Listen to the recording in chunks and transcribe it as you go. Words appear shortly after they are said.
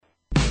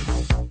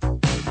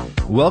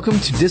Welcome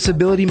to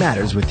Disability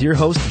Matters with your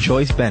host,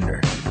 Joyce Bender.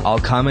 All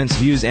comments,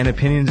 views, and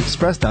opinions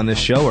expressed on this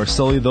show are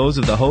solely those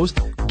of the host,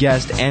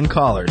 guest, and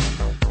callers.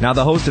 Now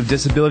the host of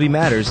Disability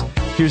Matters,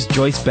 here's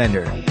Joyce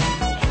Bender.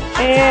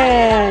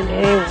 And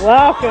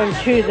welcome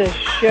to the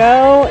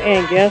show.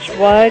 And guess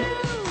what?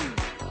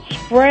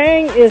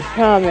 Spring is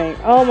coming.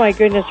 Oh my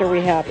goodness, are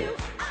we happy.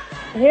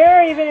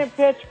 Here, even in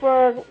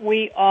Pittsburgh,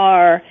 we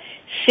are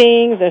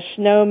seeing the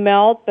snow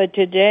melt, but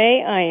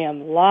today I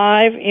am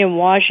live in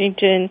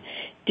Washington,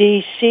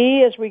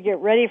 D.C. as we get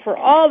ready for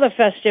all the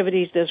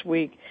festivities this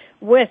week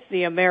with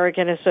the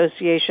American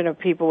Association of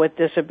People with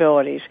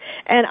Disabilities.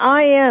 And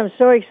I am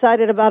so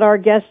excited about our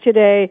guest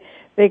today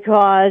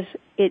because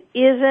it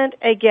isn't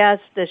a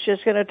guest that's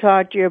just going to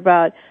talk to you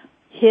about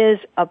his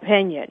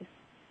opinion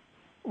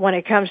when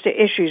it comes to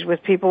issues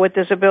with people with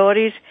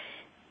disabilities.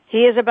 He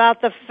is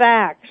about the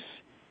facts,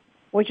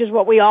 which is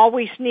what we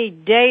always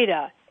need,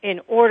 data,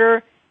 in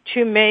order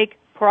to make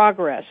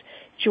progress.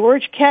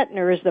 George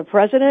Kettner is the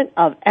president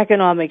of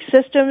Economic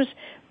Systems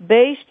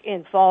based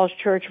in Falls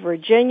Church,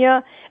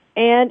 Virginia,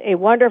 and a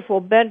wonderful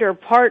Bender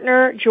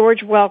partner.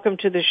 George, welcome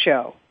to the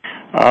show.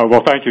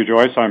 Well, thank you,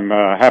 Joyce. I'm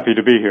happy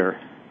to be here.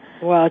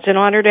 Well, it's an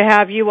honor to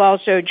have you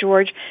also,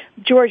 George.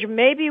 George,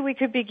 maybe we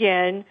could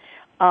begin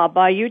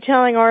by you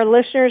telling our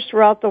listeners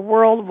throughout the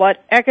world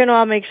what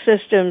Economic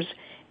Systems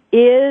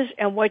is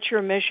and what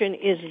your mission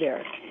is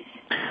there.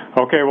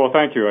 Okay, well,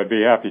 thank you. I'd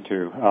be happy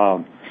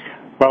to.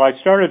 Well, I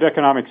started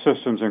Economic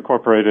Systems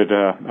Incorporated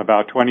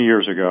about 20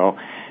 years ago,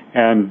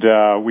 and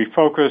we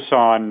focus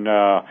on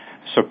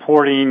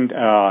supporting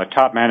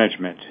top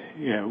management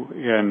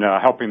in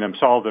helping them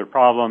solve their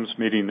problems,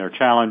 meeting their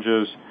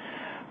challenges.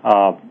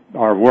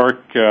 Our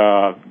work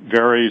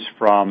varies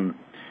from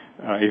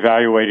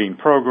evaluating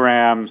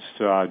programs,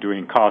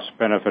 doing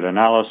cost-benefit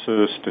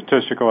analysis,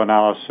 statistical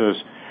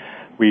analysis.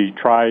 We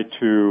try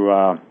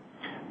to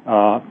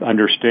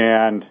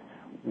understand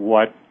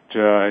what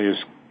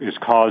is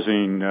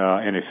causing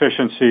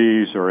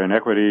inefficiencies or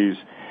inequities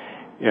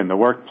in the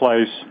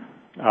workplace.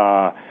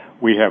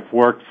 We have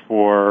worked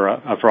for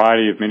a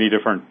variety of many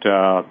different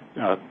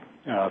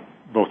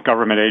both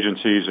government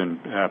agencies and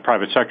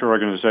private sector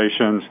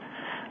organizations,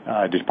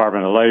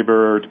 Department of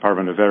Labor,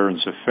 Department of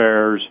Veterans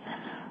Affairs,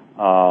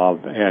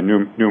 and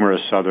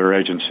numerous other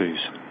agencies.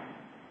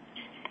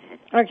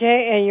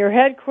 Okay, and you're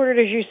headquartered,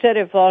 as you said,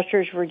 in Falls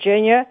Church,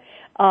 Virginia.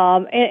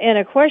 And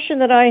a question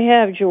that I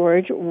have,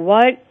 George,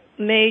 what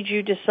made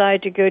you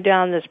decide to go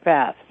down this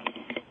path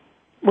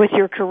with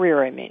your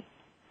career, I mean?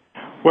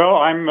 Well,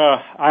 I'm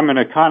an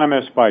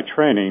economist by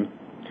training,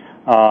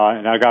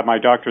 and I got my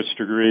doctorate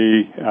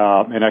degree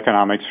in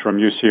economics from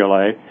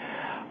UCLA.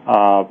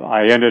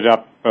 I ended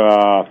up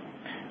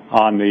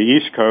on the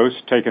East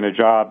Coast taking a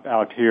job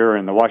out here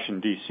in the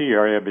Washington, D.C.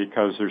 area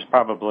because there's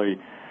probably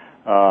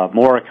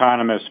more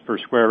economists per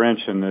square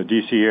inch in the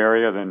D.C.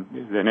 area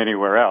than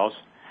anywhere else.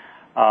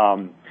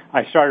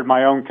 I started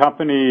my own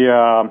company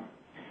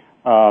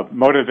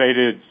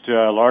motivated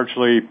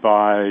largely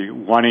by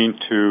wanting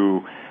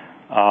to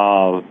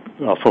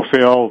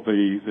fulfill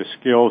the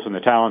skills and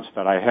the talents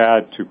that I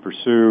had to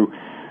pursue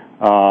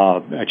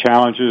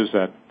challenges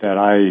that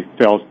I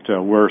felt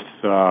worth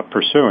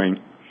pursuing.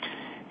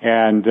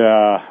 And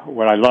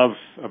what I love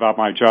about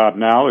my job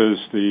now is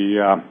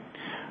the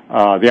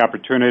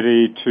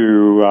opportunity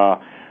to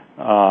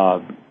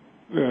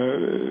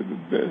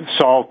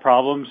solve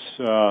problems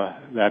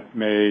that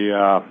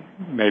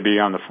may be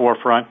on the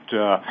forefront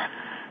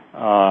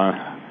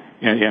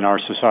in our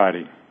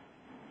society.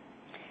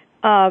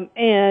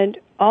 And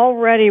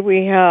already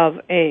we have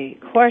a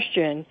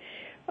question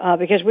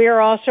because we are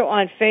also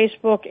on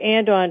Facebook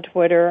and on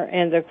Twitter,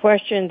 and the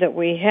question that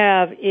we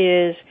have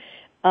is,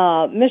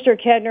 Mr.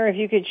 Kettner, if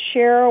you could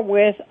share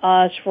with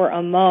us for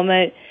a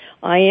moment,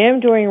 I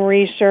am doing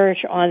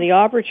research on the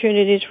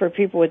opportunities for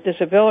people with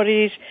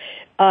disabilities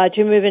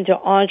to move into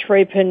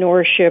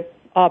entrepreneurship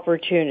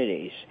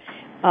opportunities.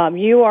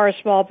 You are a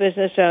small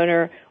business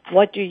owner.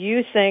 What do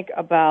you think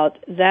about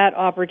that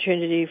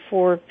opportunity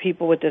for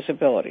people with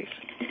disabilities?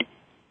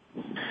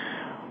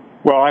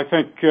 Well, I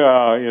think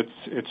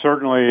it's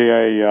certainly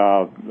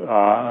a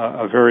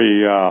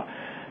very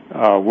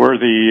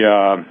worthy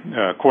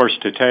course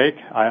to take.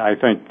 I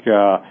think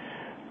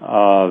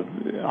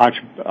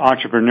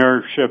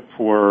entrepreneurship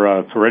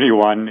for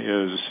anyone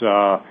is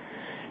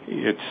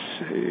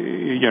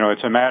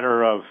it's a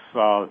matter of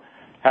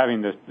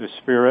having the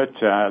spirit,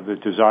 the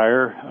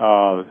desire,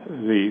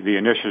 the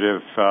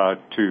initiative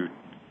to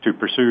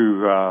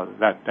pursue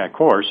that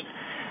course.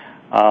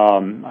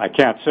 I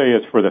can't say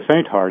it's for the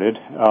faint-hearted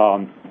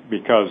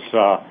because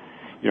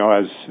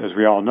as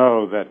we all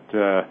know that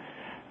the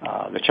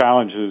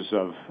challenges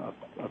of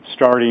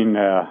starting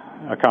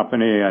a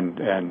company and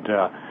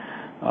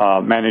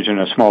managing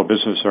a small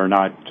business are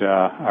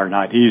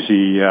not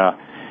easy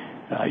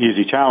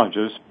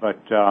challenges, but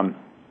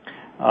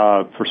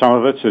for some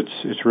of us,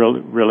 it's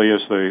really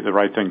is the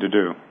right thing to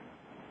do.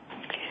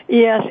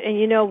 Yes, and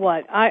you know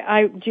what?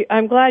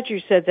 I'm glad you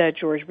said that,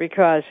 George,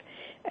 because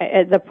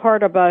the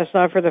part about it's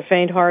not for the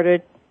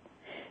faint-hearted,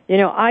 You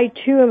know, I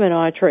too am an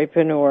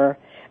entrepreneur,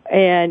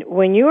 and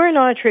when you're an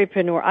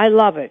entrepreneur, I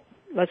love it.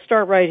 Let's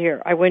start right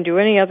here. I wouldn't do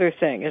any other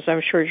thing, as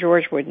I'm sure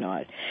George would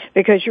not,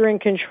 because you're in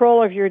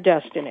control of your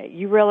destiny.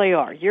 You really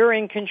are. You're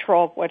in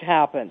control of what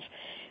happens.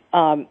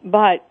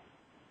 But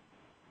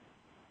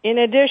in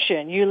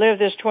addition, you live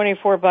this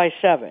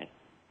 24/7.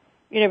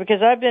 You know,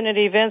 because I've been at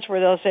events where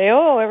they'll say,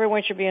 oh,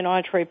 everyone should be an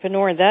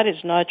entrepreneur, and that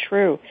is not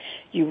true.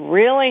 You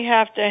really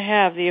have to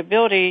have the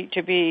ability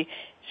to be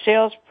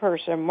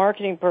salesperson,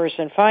 marketing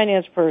person,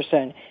 finance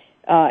person,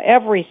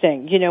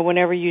 everything, you know,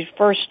 whenever you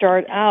first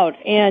start out.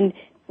 And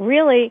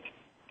really,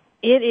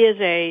 it is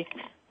a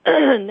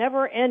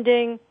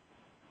never-ending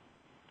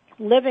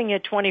living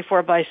at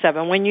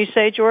 24/7. When you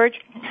say, George?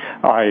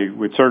 I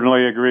would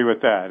certainly agree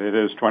with that. It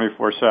is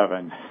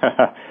 24/7.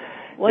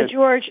 Well,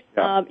 George,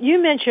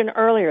 you mentioned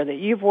earlier that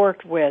you've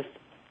worked with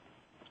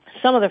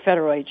some of the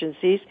federal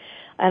agencies,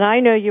 and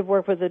I know you've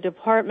worked with the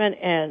Department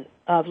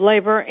of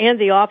Labor and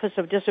the Office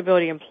of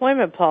Disability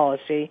Employment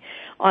Policy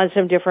on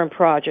some different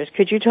projects.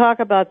 Could you talk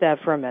about that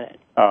for a minute?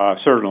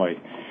 Certainly.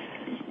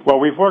 Well,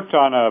 we've worked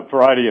on a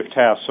variety of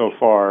tasks so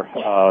far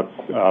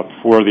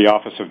for the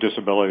Office of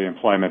Disability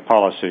Employment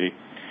Policy.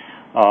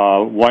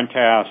 One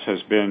task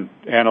has been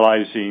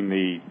analyzing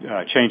the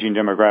changing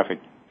demographic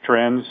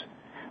trends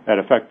that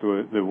affect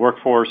the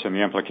workforce and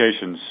the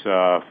implications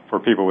for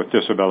people with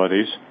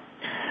disabilities.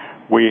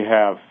 We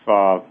have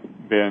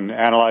been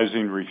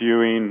analyzing,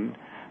 reviewing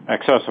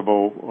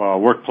accessible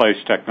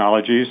workplace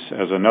technologies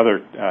as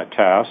another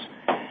task,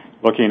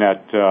 looking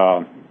at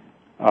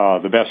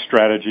the best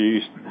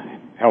strategies,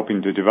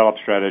 helping to develop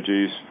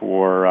strategies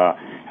for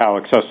how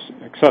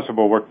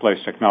accessible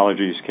workplace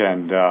technologies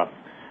can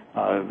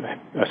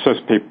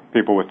assist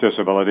people with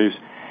disabilities.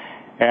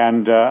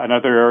 And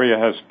another area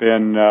has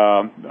been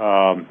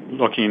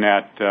looking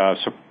at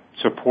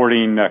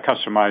supporting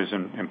customized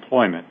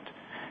employment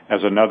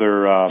as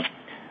another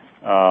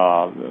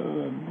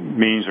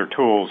means or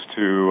tools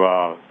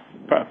to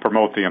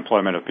promote the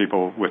employment of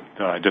people with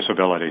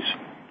disabilities.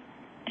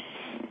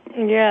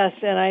 Yes,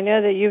 and I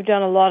know that you've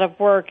done a lot of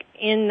work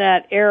in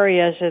that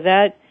area, so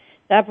that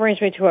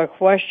brings me to a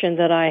question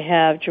that I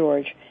have,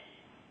 George.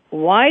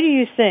 Why do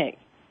you think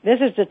this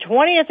is the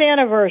 20th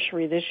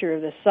anniversary this year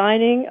of the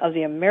signing of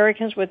the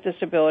Americans with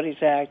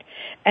Disabilities Act,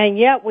 and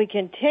yet we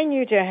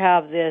continue to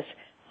have this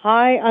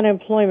high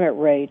unemployment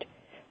rate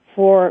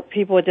for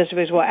people with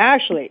disabilities? Well,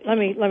 actually, let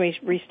me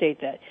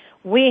restate that.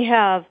 We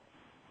have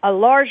a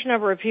large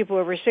number of people,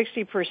 over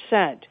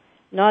 60%,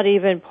 not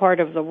even part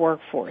of the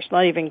workforce,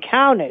 not even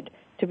counted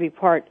to be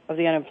part of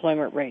the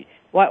unemployment rate.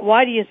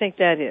 Why do you think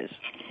that is?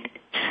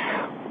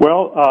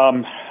 Well,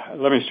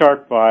 let me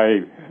start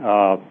by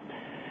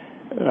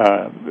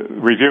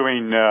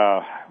reviewing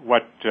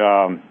what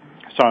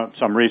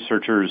some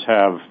researchers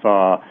have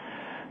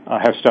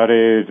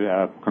studied,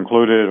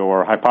 concluded,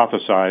 or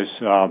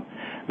hypothesized.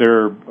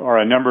 There are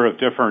a number of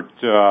different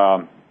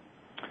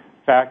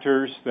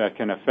factors that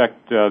can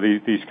affect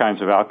these kinds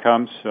of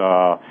outcomes.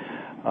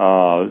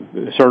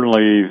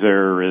 Certainly,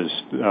 there is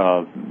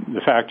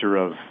the factor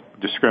of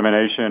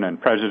discrimination and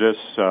prejudice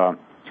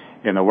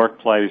in the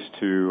workplace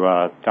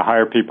to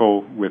hire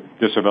people with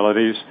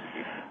disabilities.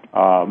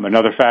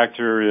 Another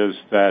factor is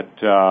that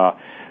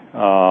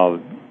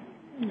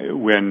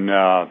when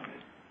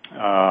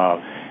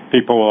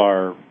people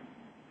are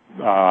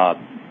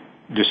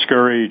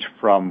discouraged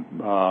from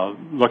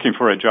looking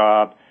for a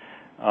job,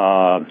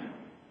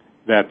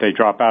 that they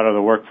drop out of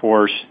the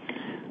workforce.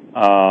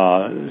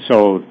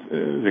 So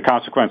the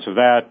consequence of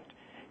that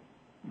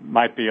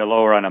might be a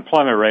lower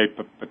unemployment rate,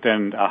 but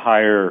then a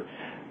higher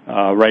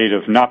rate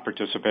of not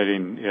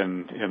participating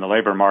in the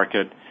labor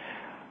market.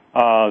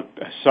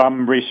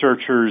 Some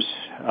researchers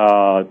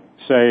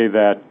say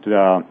that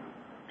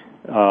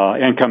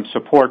income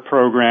support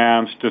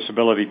programs,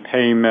 disability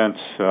payments,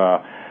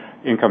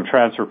 income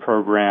transfer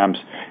programs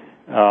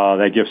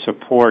that give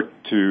support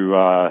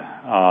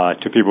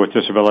to people with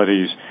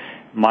disabilities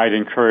might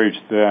encourage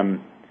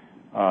them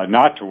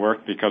not to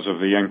work because of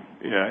the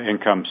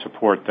income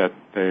support that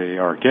they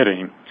are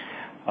getting.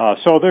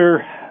 So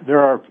there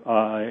are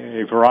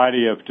a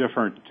variety of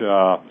different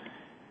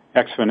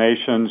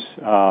explanations.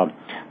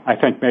 I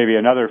think maybe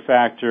another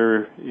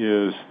factor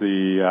is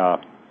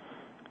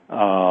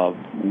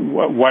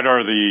what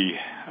are the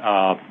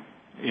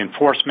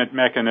enforcement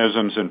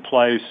mechanisms in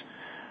place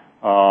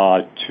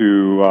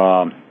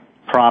to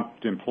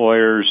prompt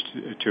employers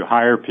to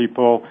hire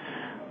people.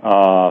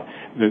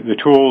 The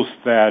tools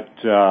that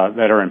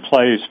are in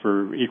place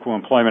for equal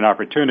employment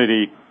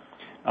opportunity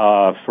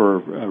for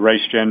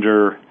race,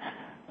 gender,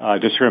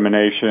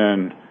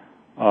 discrimination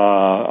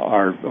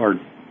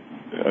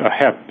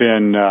have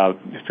been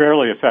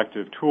fairly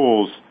effective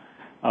tools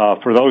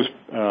for those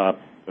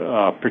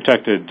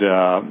protected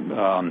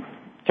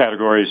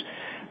categories.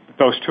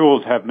 Those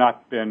tools have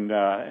not been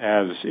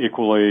as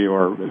equally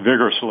or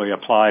vigorously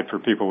applied for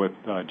people with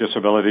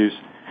disabilities.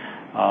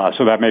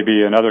 So that may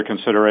be another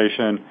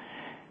consideration.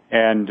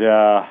 And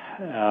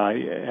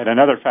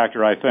another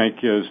factor, I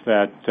think, is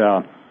that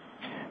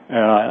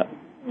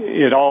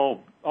it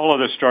all all of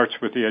this starts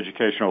with the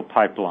educational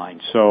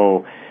pipeline.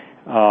 So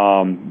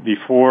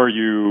before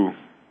you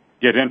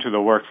get into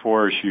the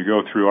workforce, you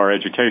go through our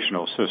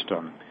educational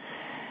system.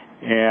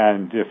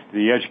 And if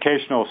the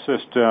educational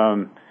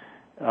system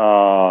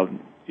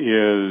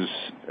is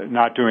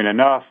not doing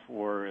enough,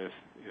 or if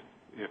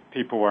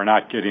people are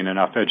not getting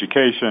enough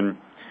education,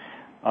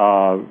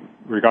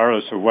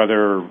 regardless of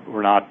whether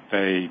or not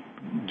they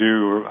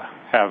do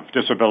have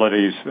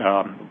disabilities,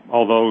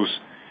 all those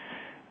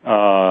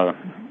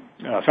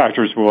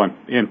factors will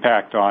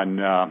impact on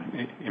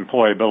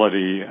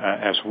employability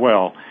as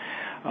well.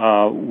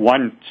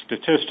 One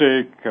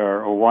statistic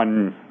or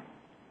one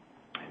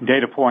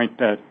data point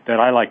that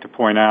I like to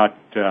point out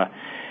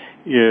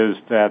is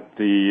that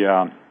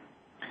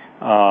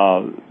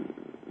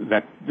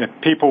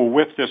that people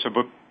with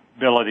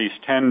disabilities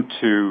tend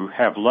to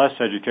have less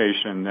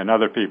education than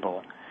other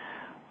people.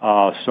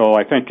 So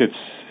I think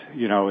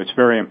it's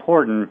very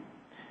important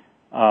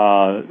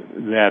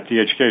that the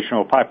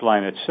educational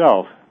pipeline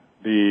itself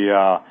be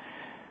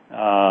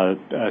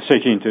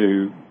seeking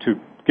to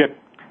get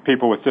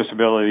people with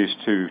disabilities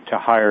to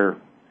higher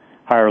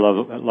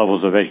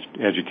levels of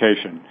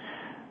education.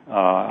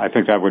 I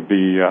think that would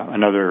be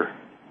another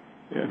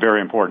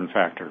very important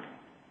factor.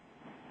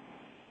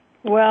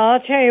 Well, I'll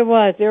tell you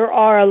what, there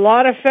are a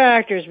lot of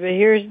factors, but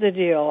here's the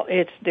deal.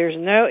 There's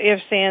no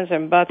ifs, ands,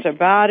 and buts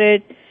about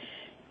it.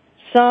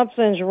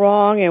 Something's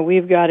wrong, and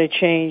we've got to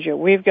change it.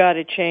 We've got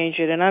to change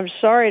it. And I'm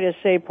sorry to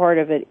say part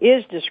of it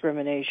is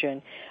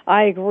discrimination.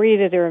 I agree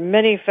that there are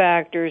many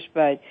factors,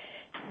 but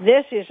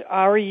this is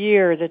our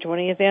year, the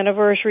 20th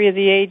anniversary of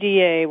the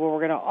ADA, where we're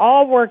going to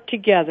all work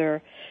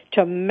together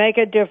to make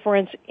a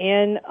difference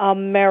in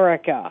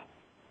America.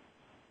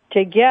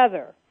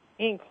 Together,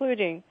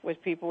 including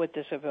with people with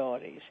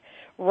disabilities.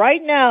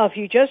 Right now, if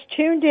you just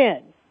tuned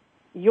in,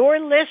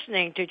 you're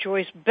listening to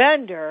Joyce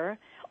Bender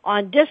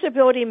on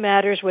Disability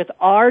Matters with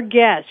our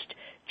guest,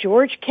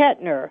 George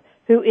Kettner,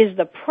 who is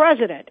the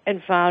president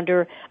and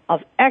founder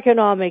of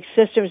Economic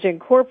Systems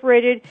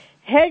Incorporated,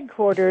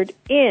 headquartered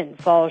in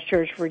Falls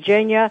Church,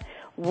 Virginia.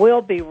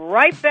 We'll be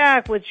right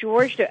back with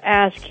George to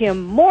ask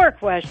him more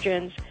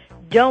questions.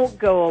 Don't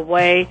go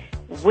away.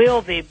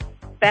 We'll be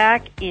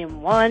back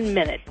in 1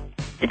 minute.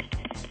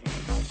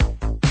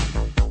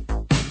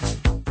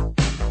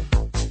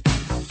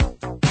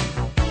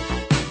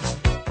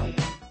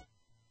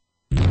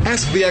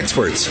 Ask the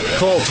experts.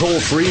 Call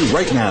toll-free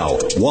right now,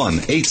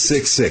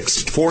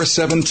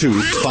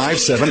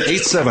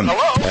 1-866-472-5787.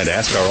 And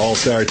ask our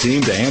all-star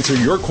team to answer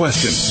your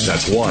question.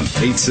 That's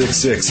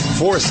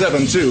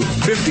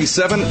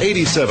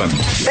 1-866-472-5787.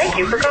 Thank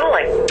you for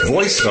calling.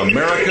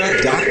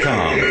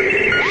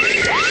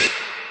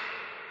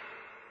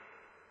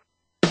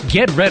 VoiceAmerica.com.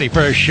 Get ready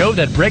for a show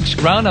that breaks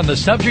ground on the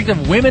subject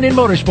of women in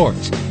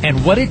motorsports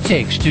and what it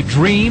takes to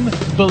dream,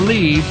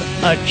 believe,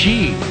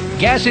 achieve.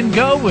 Gas and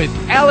Go with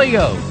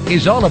Alio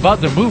is all about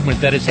the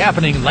movement that is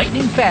happening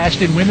lightning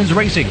fast in women's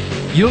racing.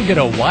 You'll get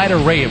a wide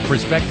array of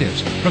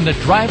perspectives from the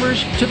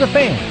drivers to the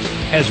fans,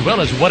 as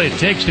well as what it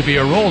takes to be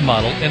a role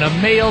model in a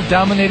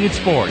male-dominated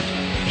sport.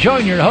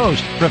 Join your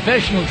host,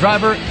 professional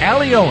driver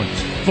Allie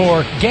Owens,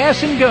 for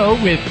Gas and Go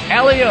with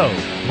Alio,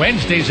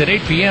 Wednesdays at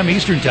 8 p.m.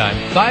 Eastern Time,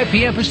 5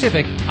 p.m.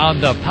 Pacific on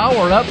the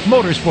Power Up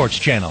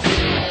Motorsports Channel.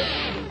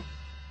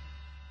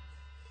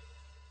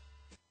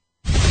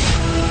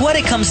 What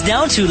it comes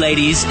down to,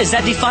 ladies, is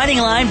that defining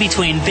line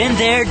between been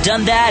there,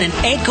 done that, and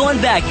ain't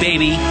going back,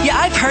 baby. Yeah,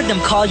 I've heard them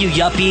call you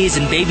yuppies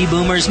and baby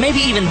boomers, maybe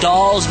even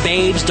dolls,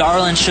 babes,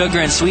 darling, sugar,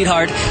 and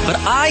sweetheart, but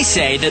I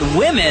say that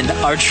women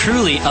are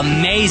truly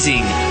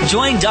amazing.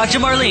 Join Dr.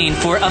 Marlene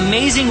for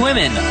Amazing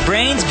Women,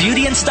 Brains,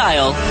 Beauty, and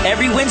Style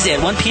every Wednesday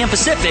at 1 p.m.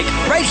 Pacific,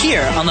 right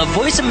here on the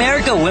Voice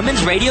America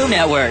Women's Radio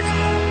Network.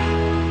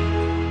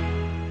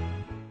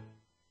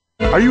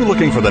 Are you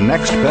looking for the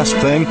next best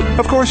thing?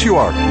 Of course you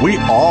are. We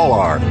all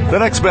are. The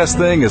next best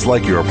thing is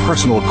like your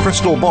personal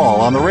crystal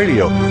ball on the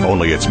radio,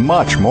 only it's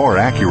much more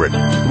accurate.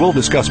 We'll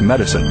discuss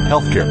medicine,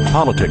 healthcare,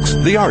 politics,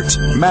 the arts,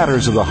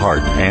 matters of the heart,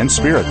 and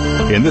spirit.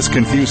 In this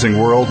confusing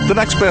world, the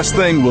next best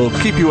thing will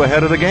keep you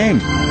ahead of the game.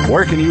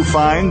 Where can you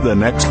find the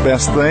next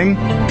best thing?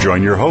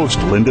 Join your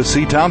host, Linda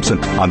C.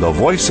 Thompson, on the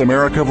Voice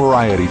America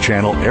Variety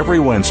Channel every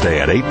Wednesday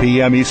at 8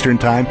 p.m. Eastern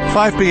Time,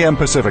 5 p.m.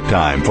 Pacific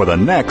Time for the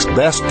next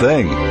best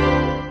thing.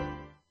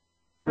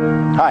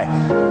 Hi,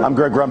 I'm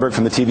Greg Grunberg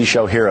from the TV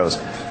show Heroes.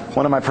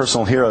 One of my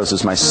personal heroes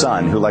is my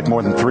son, who, like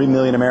more than 3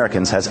 million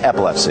Americans, has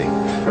epilepsy.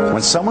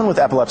 When someone with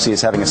epilepsy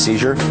is having a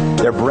seizure,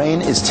 their brain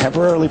is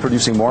temporarily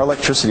producing more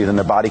electricity than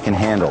their body can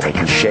handle. They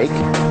can shake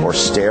or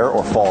stare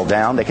or fall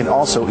down. They can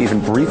also even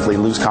briefly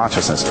lose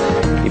consciousness.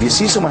 If you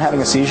see someone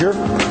having a seizure,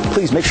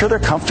 please make sure they're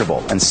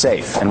comfortable and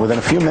safe. And within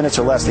a few minutes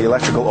or less, the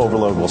electrical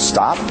overload will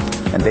stop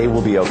and they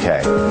will be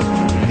okay.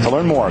 To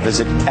learn more,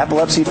 visit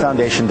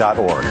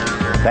epilepsyfoundation.org.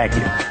 Thank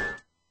you.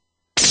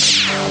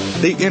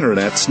 The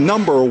Internet's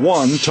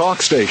 #1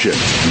 talk station.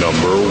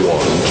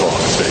 #1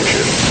 talk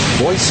station.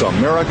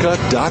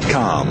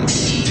 VoiceAmerica.com.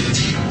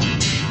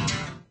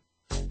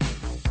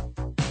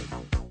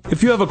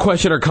 If you have a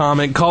question or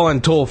comment, call in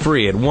toll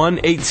free at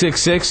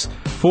 1-866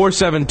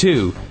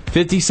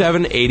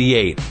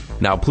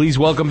 472-5788. Now please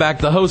welcome back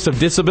the host of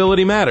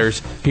Disability Matters.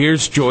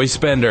 Here's Joyce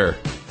Bender.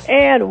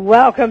 And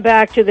welcome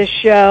back to the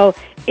show.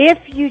 If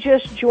you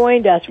just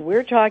joined us,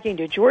 we're talking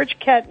to George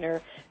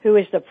Kettner, who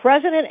is the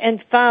president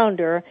and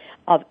founder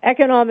of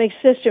economic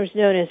systems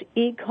known as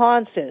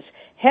Econsys,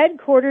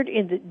 headquartered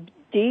in the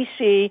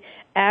D.C.,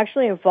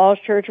 actually in Falls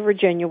Church,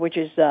 Virginia, which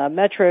is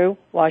Metro,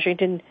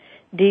 Washington,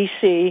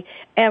 D.C.,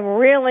 and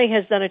really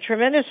has done a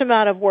tremendous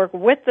amount of work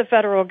with the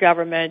federal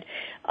government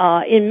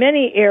in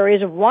many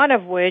areas, one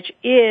of which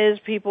is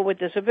people with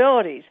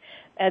disabilities.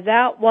 And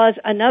that was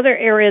another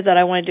area that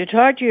I wanted to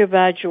talk to you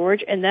about,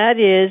 George, and that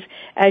is,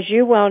 as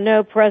you well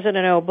know,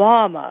 President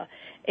Obama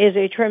is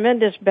a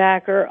tremendous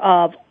backer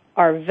of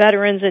our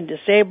veterans and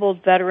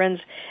disabled veterans,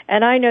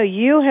 and I know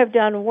you have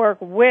done work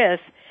with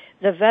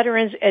the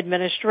Veterans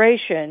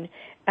Administration,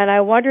 and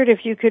I wondered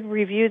if you could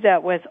review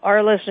that with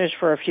our listeners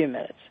for a few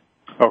minutes.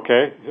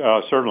 Okay,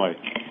 certainly.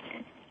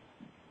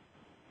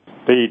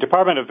 The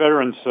Department of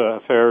Veterans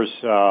Affairs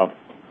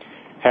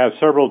has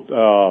several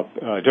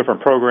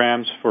different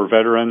programs for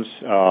veterans,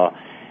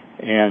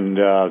 and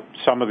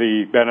some of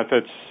the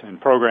benefits and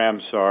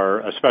programs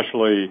are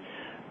especially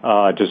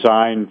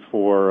designed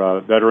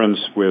for veterans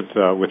with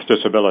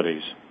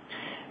disabilities.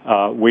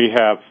 We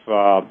have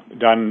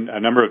done a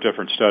number of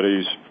different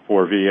studies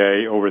for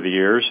VA over the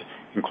years,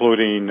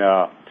 including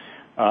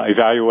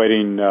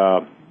evaluating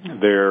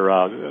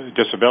their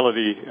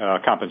disability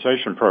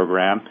compensation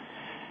program,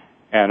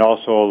 and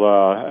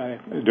also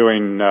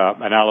doing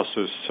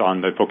analysis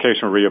on the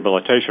vocational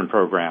rehabilitation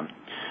program.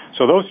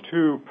 So those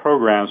two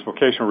programs,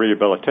 vocational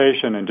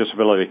rehabilitation and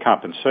disability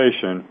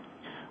compensation,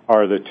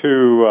 are the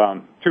two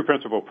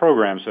principal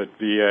programs that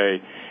VA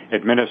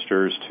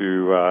administers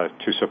to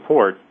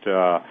support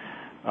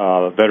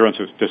veterans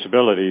with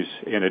disabilities,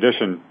 in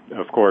addition,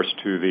 of course,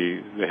 to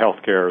the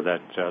health care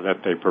that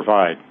they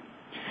provide.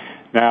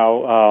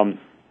 Now,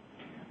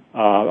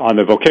 on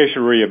the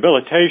vocational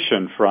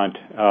rehabilitation front,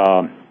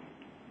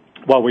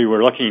 what we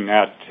were looking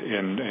at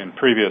in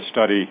previous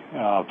study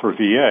for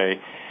VA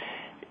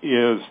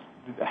is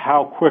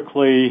how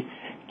quickly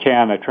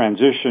can a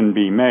transition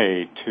be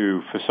made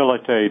to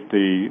facilitate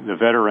the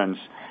veterans'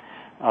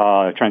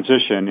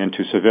 transition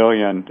into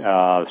civilian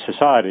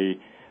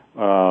society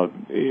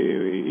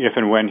if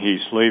and when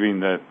he's leaving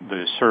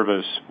the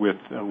service with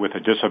a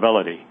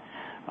disability.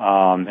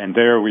 And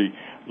there we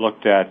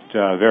looked at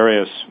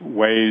various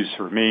ways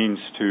or means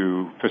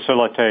to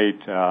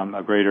facilitate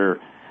a greater,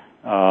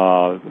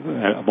 a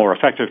more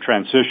effective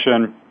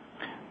transition,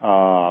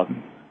 what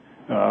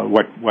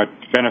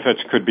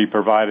benefits could be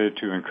provided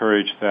to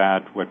encourage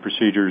that, what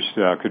procedures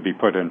could be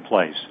put in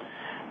place.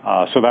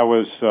 So that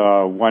was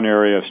one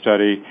area of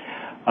study.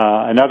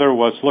 Another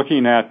was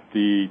looking at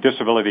the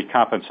disability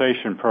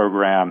compensation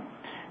program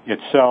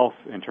itself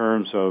in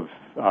terms of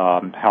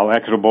how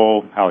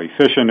equitable, how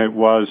efficient it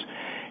was.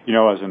 You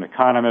know, as an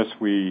economist,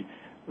 we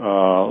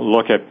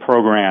look at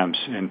programs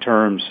in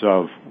terms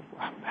of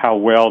how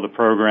well the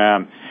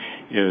program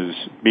is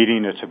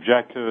meeting its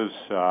objectives,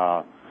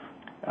 how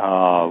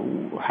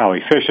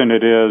efficient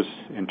it is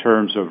in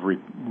terms of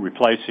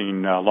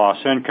replacing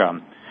lost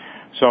income.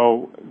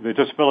 So the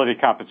disability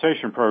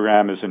compensation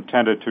program is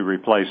intended to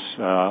replace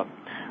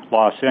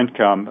lost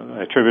income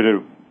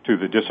attributed to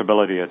the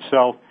disability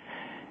itself.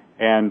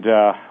 And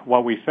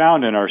what we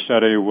found in our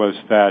study was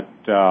that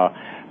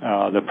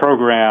the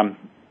program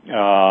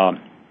on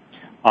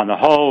the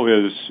whole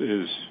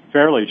is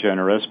fairly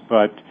generous,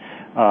 but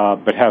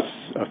has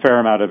a fair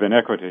amount of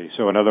inequity.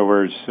 So in other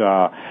words,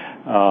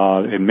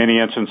 in many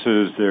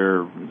instances,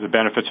 the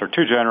benefits are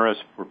too generous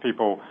for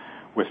people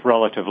with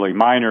relatively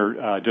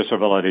minor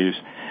disabilities,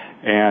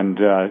 and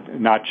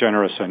not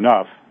generous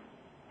enough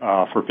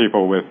for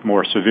people with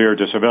more severe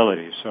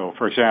disabilities. So,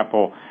 for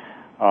example,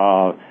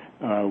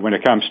 when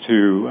it comes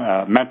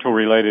to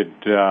mental-related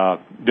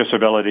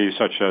disabilities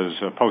such as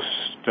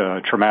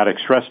post-traumatic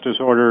stress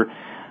disorder,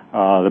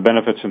 the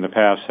benefits in the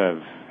past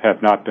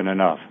have not been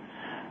enough.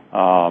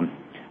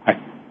 I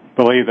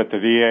believe that the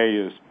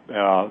VA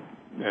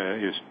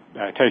is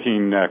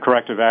taking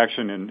corrective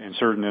action in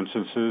certain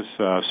instances.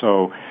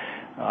 So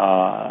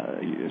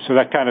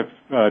that kind of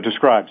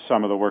describes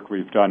some of the work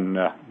we've done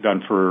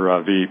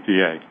for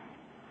VA.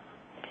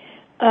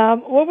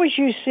 What would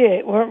you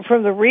say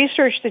from the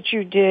research that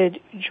you did,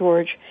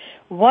 George?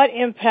 What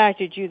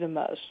impacted you the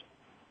most?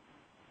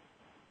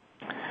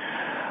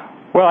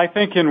 Well, I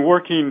think in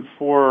working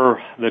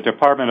for the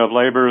Department of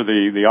Labor,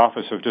 the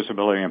Office of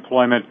Disability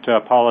Employment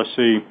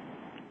Policy,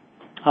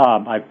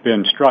 I've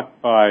been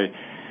struck by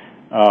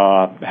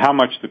how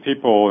much the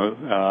people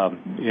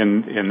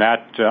in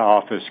that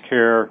office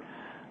care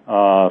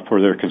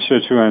for their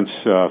constituents,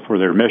 for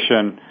their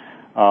mission.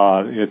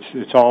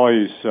 It's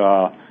always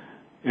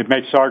it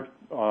makes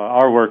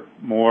our work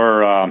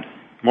more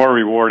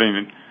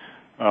rewarding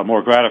and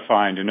more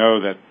gratifying to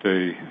know that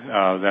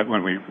that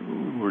when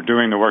we're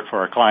doing the work for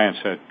our clients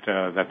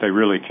that they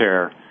really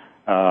care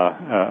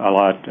a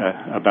lot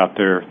about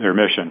their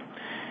mission,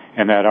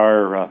 and that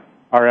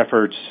our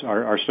efforts,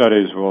 our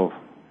studies will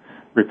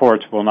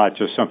reports will not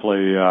just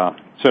simply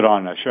sit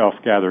on a shelf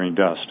gathering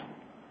dust.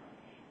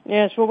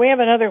 Yes, well, we have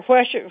another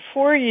question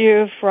for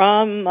you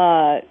from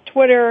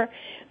Twitter,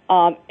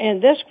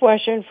 and this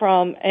question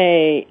from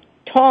a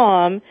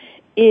Tom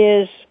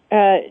is,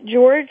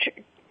 George,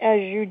 as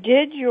you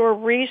did your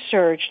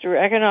research through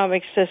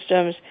economic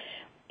systems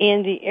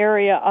in the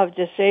area of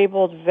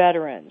disabled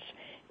veterans,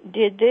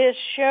 did this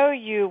show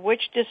you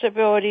which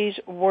disabilities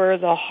were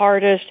the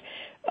hardest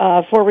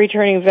for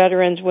returning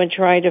veterans when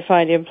trying to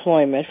find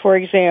employment? For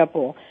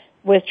example,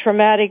 with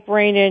traumatic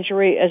brain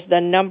injury as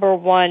the number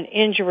one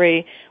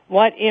injury,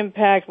 what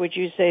impact would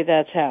you say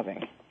that's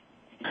having?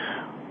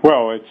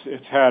 Well,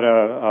 it's had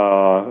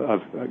a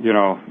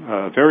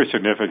very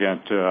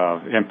significant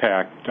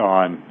impact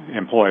on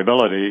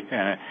employability,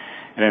 and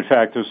in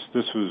fact,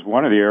 this was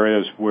one of the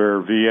areas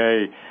where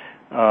VA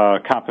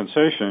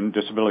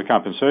disability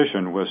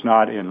compensation, was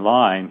not in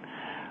line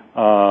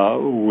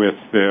with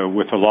the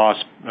loss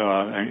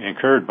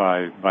incurred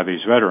by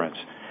these veterans.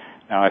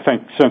 Now, I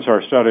think since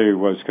our study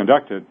was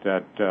conducted,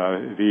 that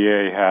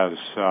VA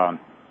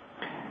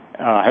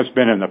has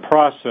been in the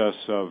process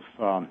of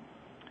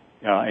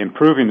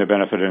improving the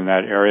benefit in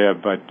that area,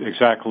 but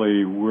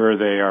exactly where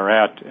they are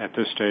at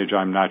this stage,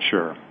 I'm not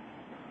sure.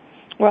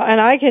 Well,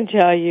 and I can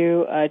tell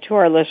you to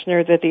our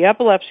listener that the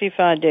Epilepsy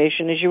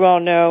Foundation, as you all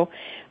know,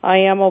 I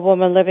am a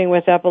woman living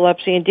with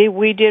epilepsy. Indeed,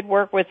 we did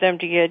work with them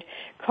to get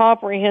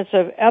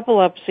comprehensive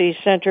epilepsy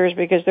centers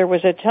because there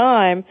was a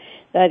time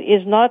that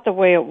is not the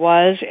way it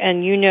was,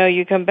 and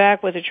you come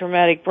back with a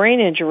traumatic brain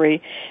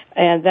injury,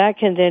 and that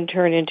can then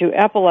turn into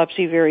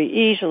epilepsy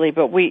very easily.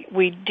 But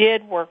we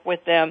did work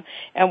with them,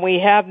 and we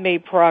have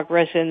made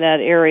progress in that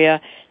area.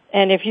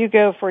 And if you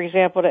go, for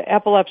example, to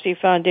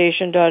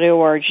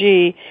epilepsyfoundation.org,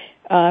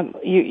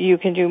 you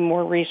can do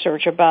more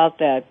research about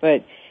that.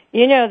 But,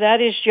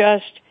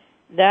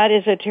 that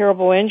is a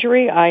terrible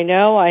injury. I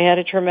know I had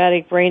a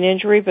traumatic brain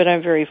injury, but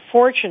I'm very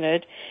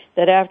fortunate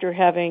that after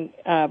having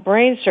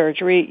brain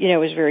surgery, it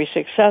was very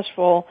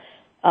successful.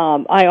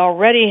 I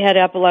already had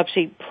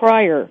epilepsy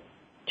prior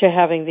to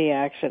having the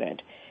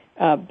accident.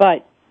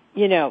 But,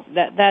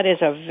 that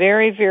is a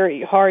very,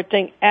 very hard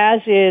thing,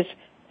 as is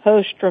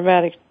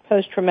post-traumatic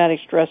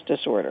stress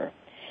disorder.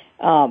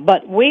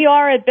 But we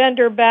are at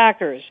Bender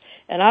backers.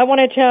 And I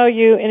want to tell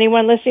you,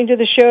 anyone listening to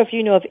the show, if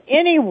you know of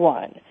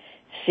anyone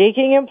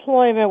seeking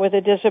employment with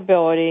a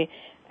disability,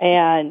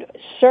 and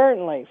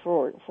certainly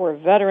for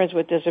veterans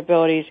with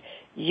disabilities,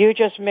 you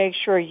just make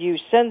sure you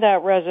send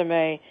that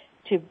resume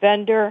to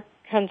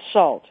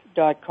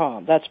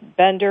benderconsult.com. That's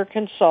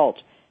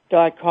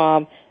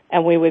benderconsult.com,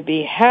 and we would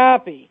be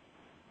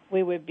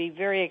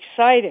very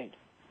excited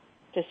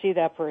to see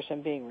that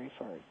person being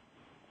referred.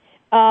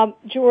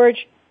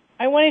 George,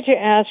 I wanted to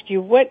ask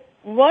you, what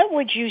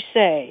would you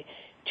say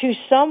to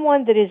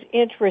someone that is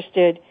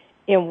interested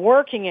in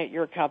working at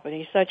your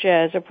company, such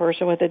as a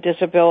person with a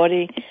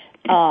disability?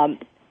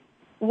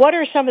 What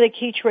are some of the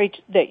key traits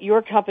that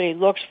your company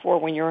looks for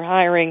when you're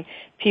hiring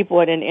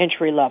people at an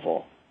entry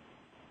level?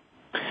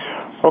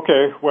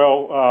 Okay,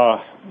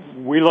 well,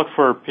 we look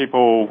for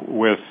people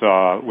with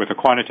a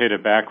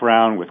quantitative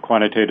background, with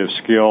quantitative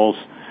skills,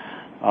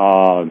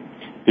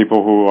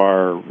 people who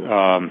are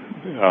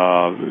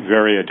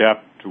very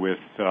adept with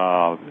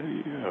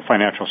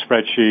financial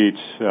spreadsheets,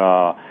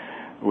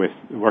 with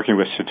working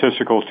with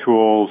statistical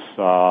tools,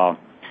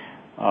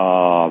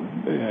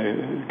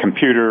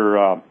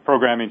 computer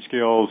programming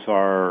skills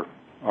are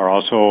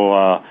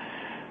also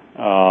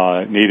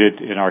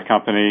needed in our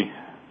company,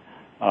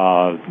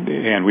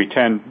 and we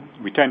tend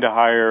to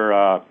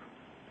hire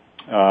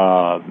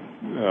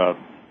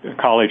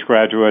college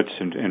graduates.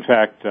 In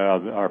fact,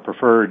 our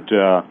preferred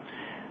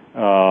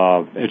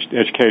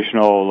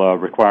educational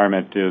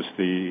requirement is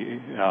the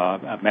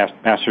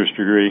master's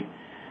degree.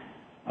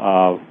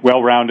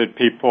 Well-rounded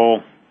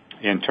people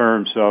in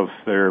terms of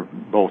their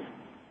both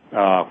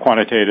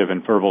quantitative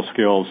and verbal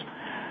skills.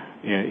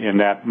 In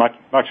that much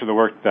of the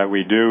work that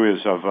we do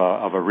is of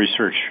a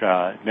research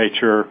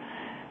nature,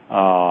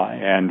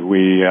 and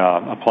we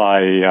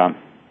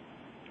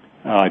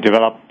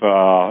develop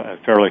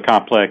fairly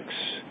complex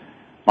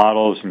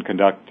models and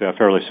conduct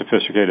fairly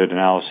sophisticated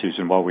analyses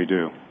in what we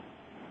do.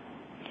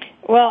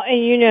 Well,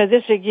 and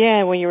this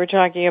again, when you were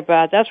talking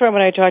about, that's why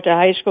when I talk to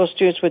high school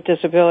students with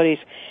disabilities,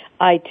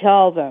 I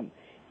tell them,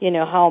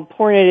 how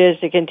important it is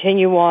to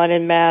continue on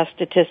in math,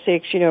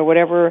 statistics,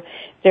 whatever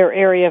their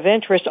area of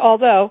interest.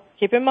 Although,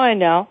 keep in mind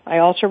now, I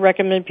also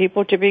recommend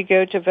people to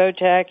go to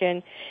VOTEC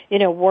and,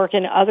 work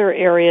in other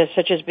areas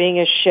such as being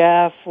a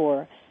chef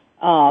or,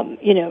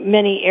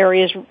 many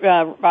areas,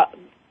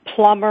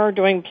 plumber,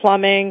 doing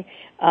plumbing.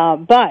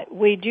 But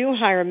we do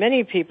hire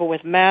many people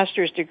with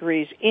master's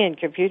degrees in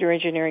computer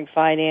engineering,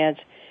 finance,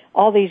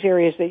 all these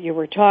areas that you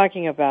were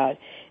talking about.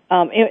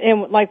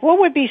 And what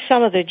would be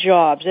some of the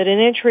jobs at an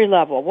entry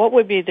level? What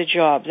would be the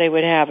job they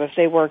would have if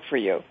they worked for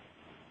you?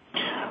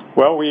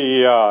 Well,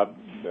 we,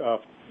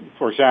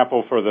 for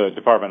example, for the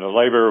Department of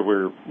Labor,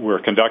 we're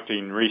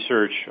conducting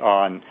research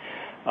on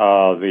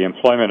the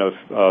employment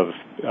of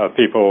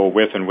people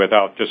with and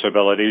without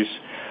disabilities.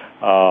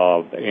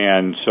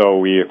 And so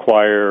we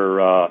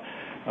acquire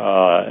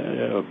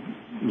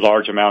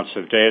large amounts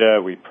of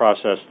data. We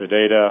process the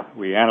data.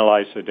 We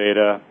analyze the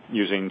data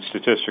using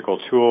statistical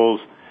tools.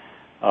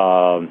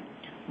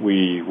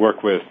 We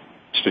work with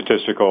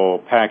statistical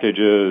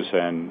packages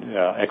and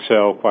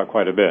Excel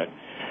quite a bit.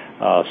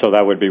 So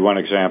that would be one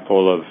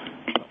example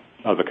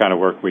of the kind of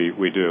work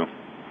we do.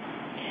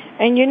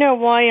 And you know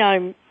why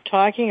I'm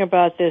talking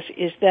about this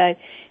is that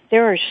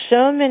there are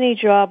so many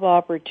job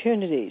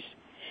opportunities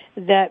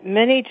that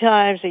many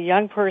times a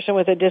young person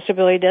with a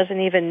disability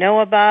doesn't even know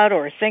about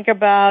or think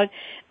about.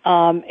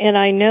 And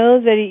I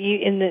know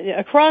that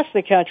across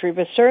the country,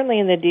 but certainly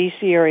in the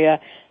D.C. area,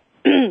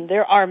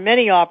 there are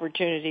many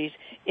opportunities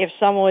if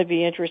someone would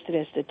be interested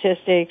in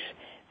statistics,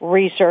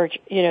 research,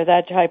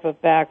 that type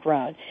of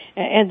background.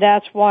 And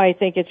that's why I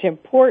think it's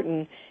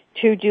important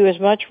to do as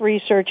much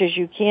research as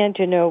you can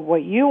to know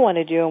what you want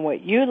to do and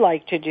what you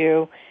like to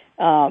do.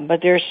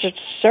 But there's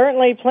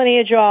certainly plenty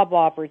of job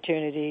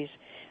opportunities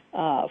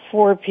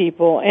for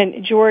people.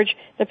 And George,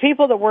 the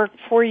people that work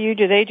for you,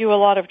 do they do a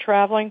lot of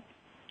traveling?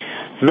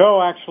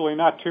 No, actually,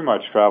 not too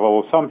much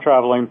travel. Some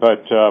traveling,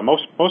 but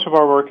most of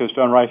our work is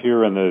done right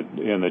here in the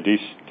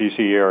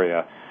D.C.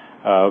 area.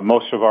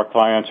 Most of our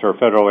clients are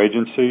federal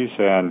agencies,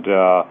 and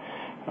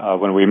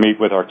when we meet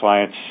with our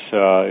clients,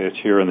 it's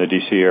here in the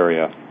D.C.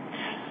 area.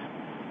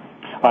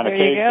 There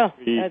you go.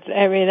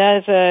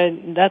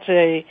 That's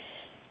a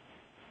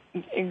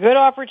good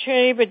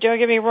opportunity, but don't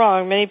get me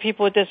wrong. Many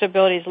people with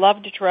disabilities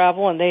love to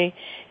travel, and they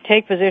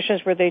take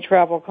positions where they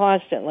travel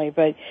constantly.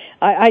 But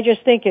I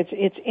just think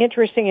it's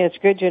interesting and it's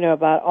good to know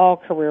about all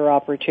career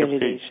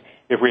opportunities.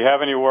 If we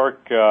have any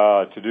work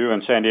to do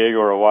in San Diego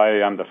or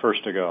Hawaii, I'm the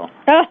first to go.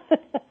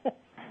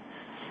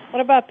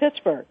 What about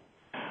Pittsburgh?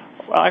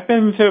 Well, I've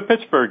been to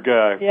Pittsburgh.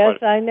 Yes,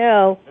 I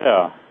know.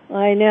 Yeah.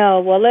 I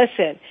know. Well,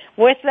 listen,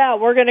 with that,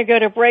 we're going to go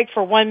to break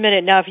for 1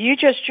 minute. Now, if you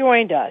just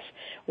joined us,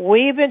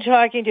 we've been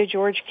talking to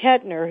George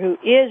Kettner, who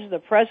is the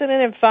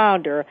president and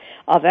founder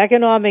of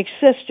Economic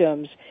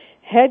Systems,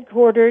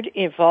 headquartered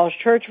in Falls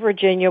Church,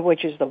 Virginia,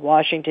 which is the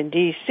Washington,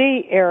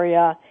 D.C.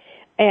 area.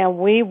 And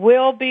we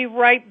will be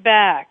right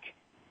back.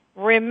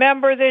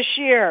 Remember, this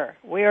year,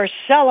 we are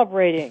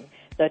celebrating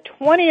the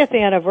 20th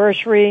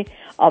anniversary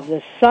of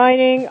the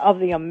signing of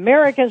the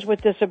Americans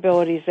with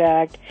Disabilities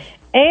Act,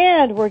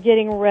 and we're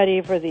getting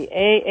ready for the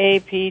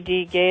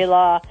AAPD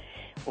Gala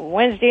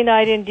Wednesday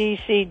night in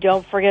D.C.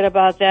 Don't forget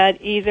about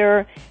that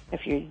either.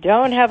 If you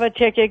don't have a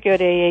ticket, go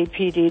to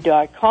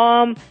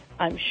aapd.com.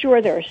 I'm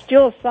sure there are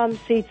still some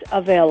seats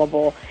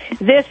available.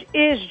 This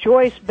is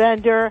Joyce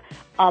Bender,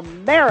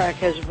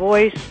 America's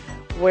Voice,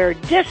 where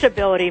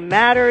disability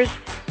matters,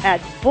 at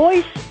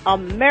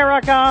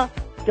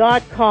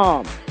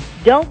voiceamerica.com.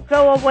 Don't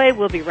go away.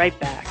 We'll be right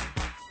back.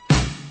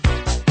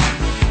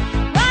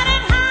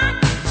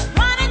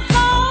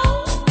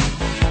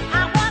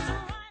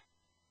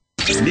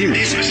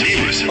 News,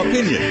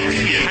 opinion,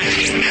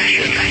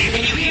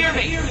 Can you hear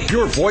me?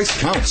 your voice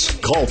counts.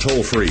 Call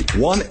toll free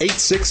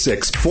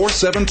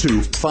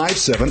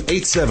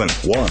 1-866-472-5787.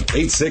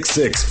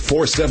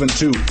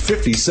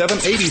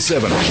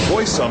 1-866-472-5787.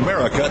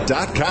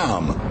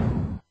 VoiceAmerica.com.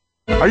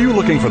 Are you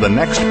looking for the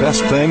next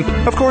best thing?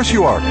 Of course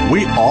you are.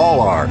 We all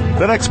are.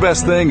 The next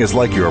best thing is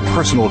like your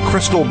personal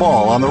crystal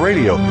ball on the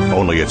radio,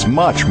 only it's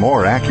much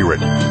more accurate.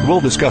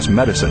 We'll discuss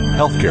medicine,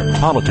 healthcare,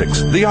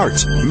 politics, the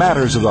arts,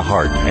 matters of the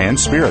heart, and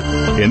spirit.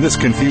 In this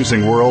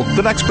confusing world,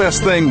 the next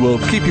best thing will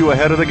keep you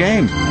ahead of the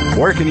game.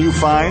 Where can you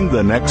find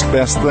the next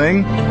best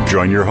thing?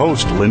 Join your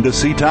host, Linda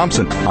C.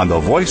 Thompson, on the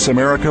Voice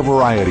America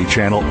Variety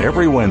Channel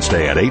every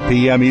Wednesday at 8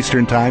 p.m.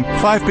 Eastern Time,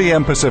 5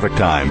 p.m. Pacific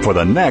Time for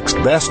the next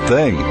best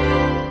thing.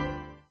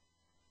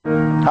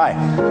 Hi,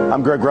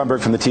 I'm Greg Grunberg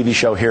from the TV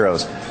show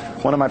Heroes.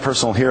 One of my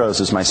personal heroes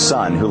is my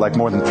son, who, like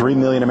more than 3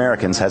 million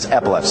Americans, has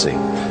epilepsy.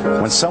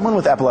 When someone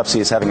with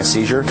epilepsy is having a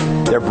seizure,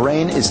 their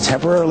brain is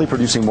temporarily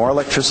producing more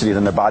electricity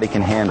than their body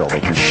can handle. They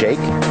can shake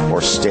or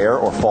stare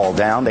or fall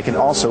down. They can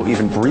also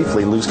even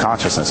briefly lose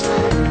consciousness.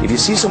 If you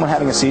see someone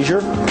having a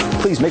seizure,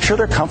 please make sure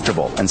they're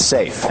comfortable and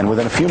safe. And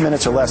within a few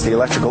minutes or less, the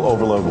electrical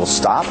overload will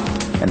stop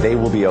and they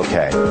will be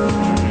okay.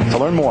 To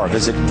learn more,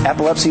 visit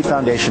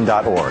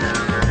epilepsyfoundation.org.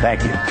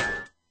 Thank you.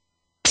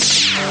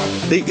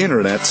 The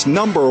Internet's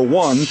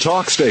 #1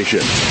 talk station.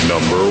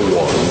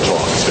 #1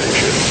 talk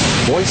station.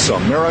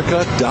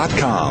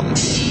 VoiceAmerica.com.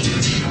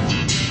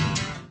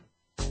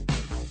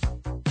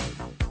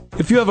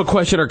 If you have a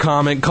question or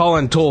comment, call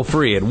in toll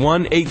free at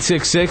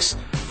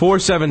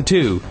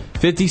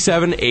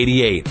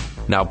 1-866-472-5788.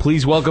 Now,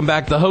 please welcome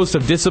back the host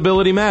of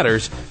Disability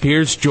Matters.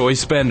 Here's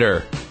Joyce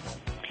Bender.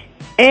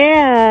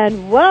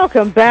 And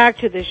welcome back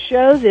to the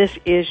show. This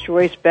is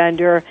Joyce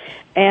Bender.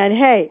 And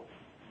hey,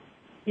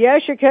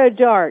 Yoshiko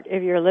Dart,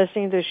 if you're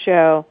listening to the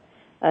show,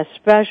 a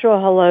special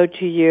hello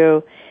to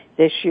you.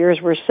 This year,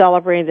 we're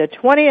celebrating the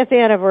 20th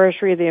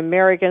anniversary of the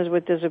Americans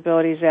with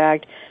Disabilities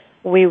Act.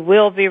 We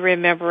will be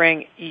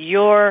remembering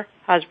your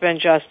husband,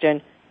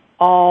 Justin,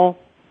 all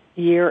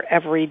year,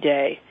 every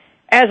day,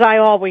 as I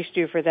always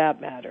do for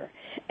that matter.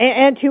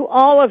 And to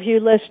all of you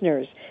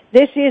listeners,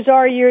 this is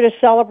our year to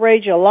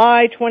celebrate.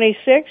 July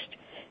 26th,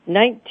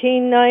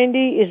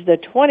 1990 is the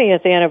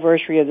 20th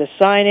anniversary of the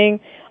signing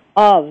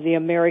of the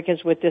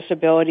Americans with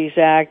Disabilities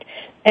Act.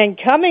 And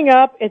coming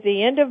up at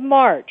the end of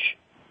March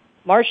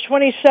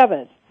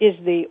 27th, is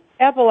the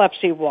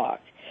Epilepsy Walk,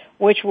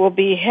 which will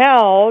be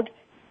held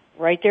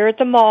right there at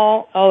the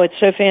mall. Oh, it's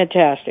so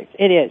fantastic.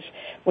 It is.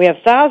 We have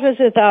thousands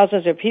and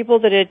thousands of people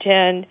that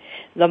attend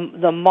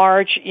the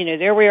march. You know,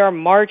 there we are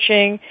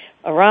marching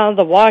around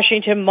the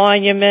Washington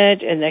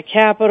Monument and the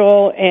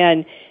Capitol,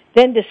 and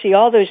then to see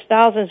all those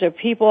thousands of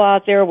people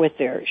out there with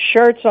their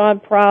shirts on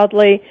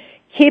proudly.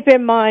 Keep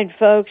in mind,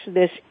 folks,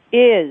 this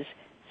is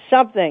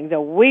something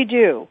that we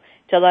do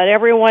to let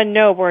everyone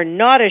know we're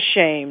not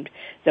ashamed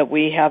that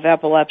we have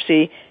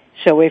epilepsy.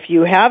 So if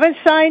you haven't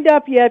signed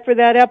up yet for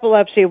that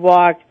epilepsy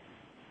walk,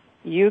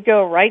 you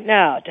go right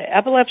now to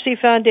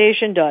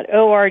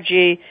epilepsyfoundation.org.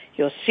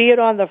 You'll see it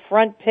on the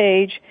front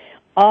page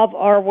of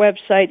our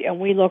website,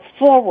 and we look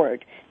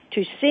forward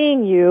to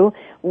seeing you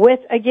with,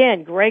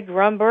 again, Greg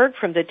Grunberg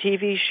from the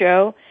TV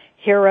show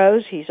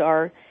Heroes. He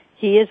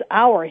is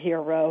our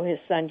hero. His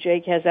son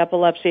Jake has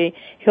epilepsy.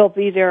 He'll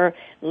be there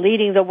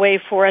leading the way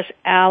for us.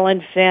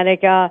 Alan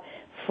Faneca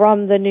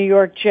from the New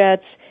York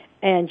Jets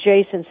and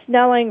Jason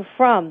Snelling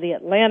from the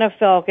Atlanta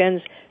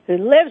Falcons, who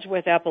lives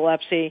with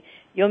epilepsy.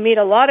 You'll meet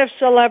a lot of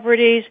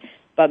celebrities,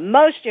 but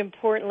most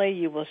importantly,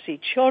 you will see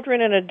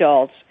children and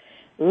adults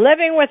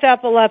living with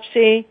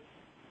epilepsy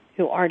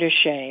who aren't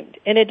ashamed.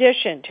 In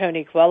addition,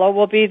 Tony Coelho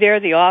will be there,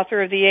 the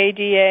author of the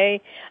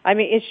ADA. I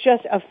mean, it's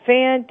just a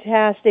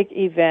fantastic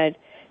event.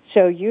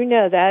 So you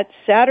know that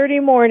Saturday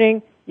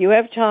morning, you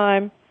have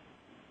time.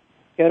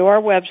 Go to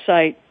our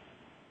website.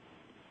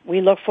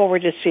 We look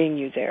forward to seeing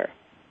you there.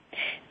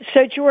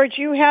 So, George,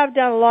 you have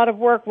done a lot of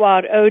work while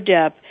at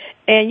ODEP,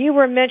 and you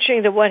were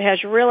mentioning that what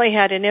has really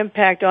had an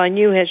impact on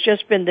you has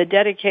just been the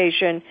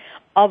dedication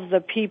of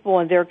the people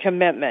and their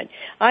commitment.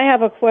 I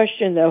have a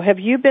question, though. Have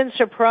you been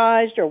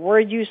surprised, or were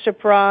you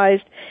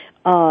surprised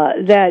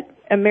that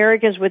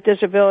Americans with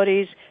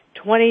disabilities,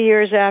 20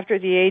 years after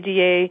the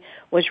ADA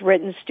was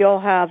written,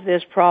 still have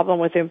this problem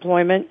with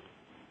employment?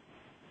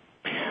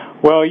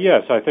 Well,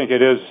 yes, I think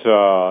it is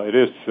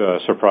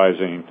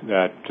surprising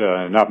that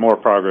not more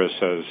progress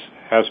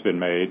has been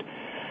made.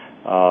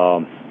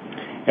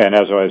 And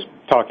as I was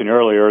talking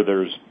earlier,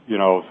 there's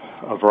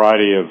a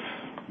variety of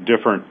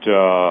different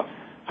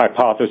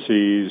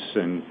hypotheses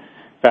and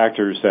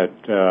factors that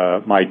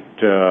might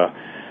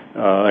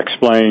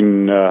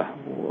explain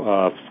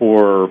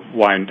for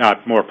why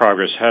not more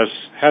progress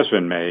has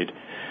been made.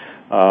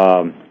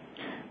 But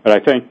I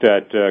think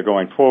that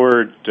going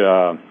forward,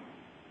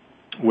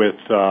 with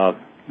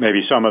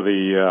maybe some of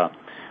the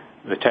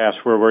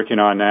tasks we're working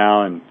on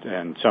now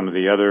and some of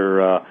the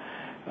other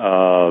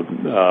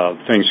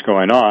things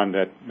going on,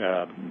 that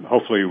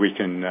hopefully we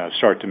can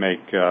start to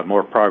make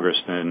more progress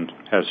than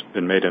has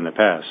been made in the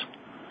past.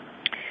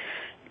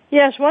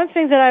 Yes, one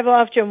thing that I've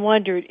often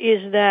wondered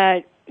is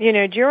that,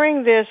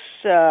 during this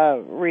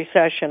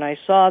recession, I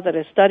saw that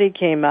a study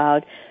came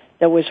out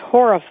that was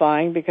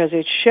horrifying because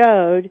it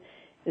showed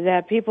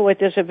that people with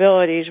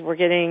disabilities were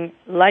getting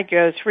let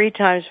go 3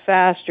 times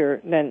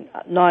faster than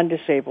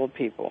non-disabled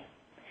people.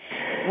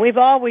 We've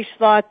always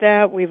thought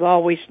that, we've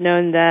always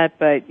known that,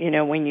 but,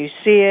 when you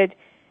see it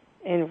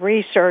in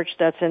research,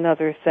 that's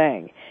another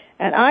thing.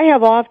 And I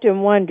have often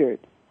wondered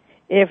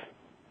if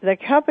the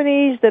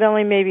companies that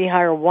only maybe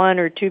hire 1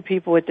 or 2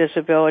 people with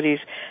disabilities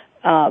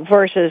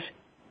versus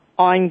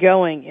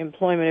ongoing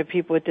employment of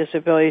people with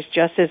disabilities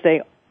just as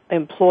they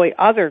employ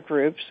other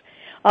groups,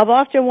 I've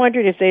often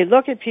wondered if they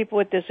look at people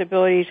with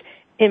disabilities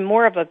in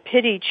more of a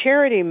pity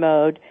charity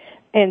mode,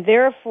 and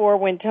therefore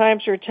when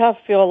times are tough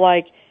feel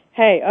like,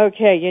 hey,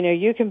 okay,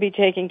 you can be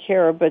taken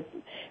care of, but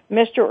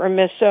Mr. or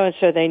Miss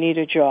so-and-so, they need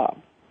a job.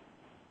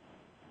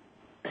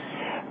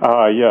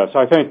 Yes,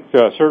 I think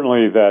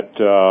certainly that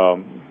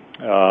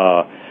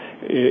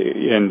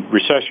in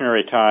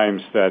recessionary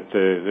times that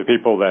the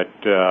people that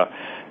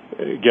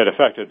get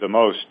affected the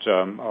most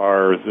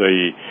are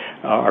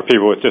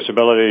people with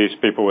disabilities,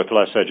 people with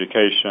less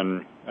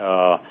education,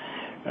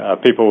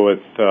 people with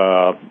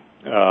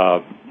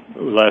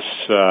less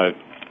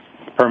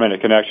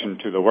permanent connection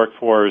to the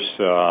workforce.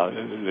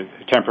 The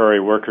temporary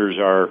workers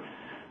are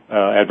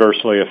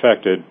adversely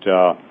affected.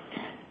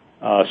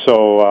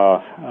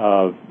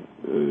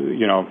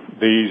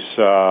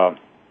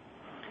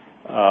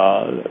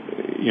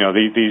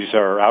 These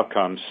are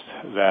outcomes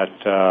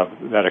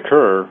that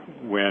occur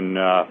when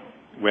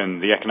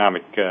the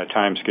economic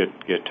times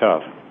get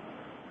tough.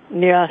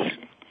 Yes.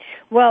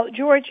 Well,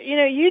 George,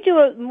 you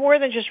do more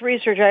than just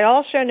research. I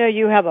also know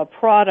you have a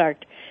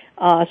product,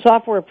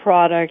 software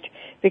product,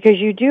 because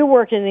you do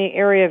work in the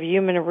area of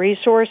human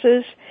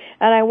resources,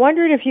 and I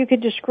wondered if you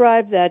could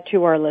describe that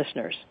to our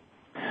listeners.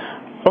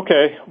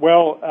 Okay.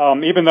 Well,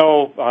 even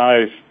though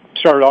I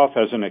started off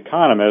as an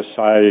economist,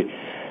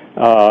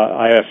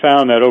 I have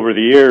found that over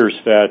the years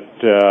that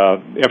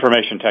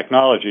information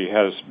technology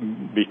has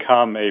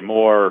become a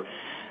more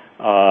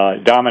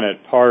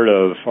dominant part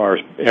of our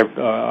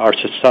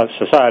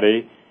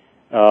society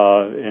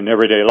in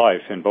everyday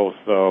life, in both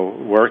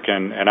work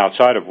and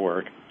outside of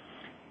work.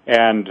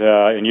 And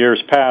in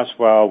years past,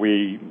 while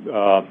we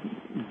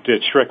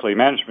did strictly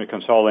management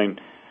consulting,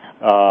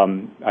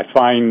 I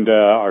find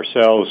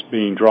ourselves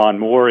being drawn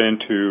more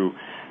into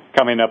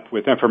coming up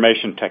with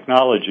information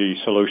technology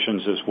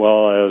solutions as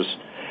well as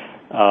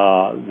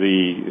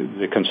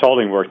the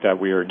consulting work that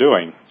we are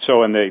doing.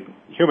 So in the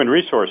human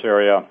resource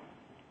area,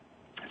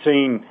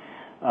 seeing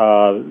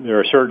there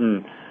are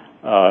certain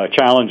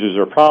challenges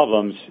or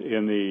problems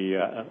in the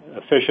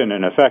efficient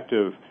and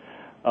effective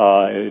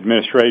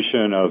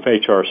administration of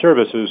HR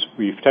services,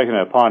 we've taken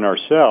it upon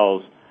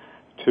ourselves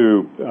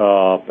to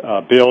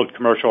build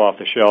commercial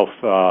off-the-shelf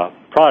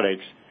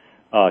products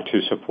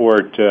to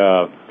support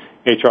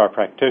HR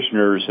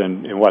practitioners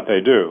in what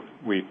they do.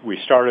 We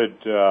started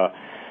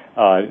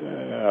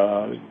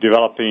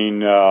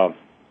developing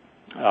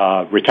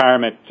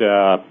retirement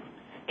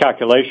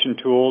calculation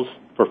tools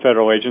for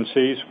federal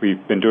agencies.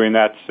 We've been doing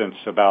that since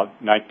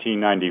about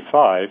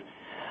 1995.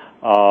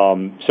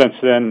 Since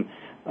then,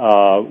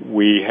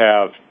 we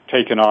have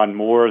taken on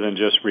more than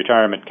just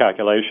retirement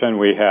calculation.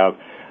 We have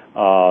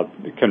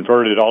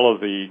converted all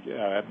of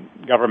the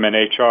government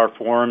HR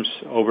forms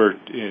over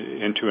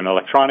into an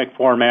electronic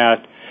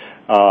format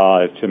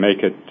to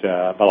make it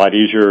a lot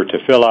easier to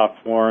fill out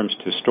forms,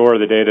 to store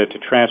the data, to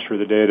transfer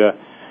the data,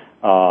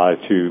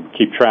 to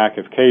keep track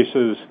of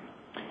cases.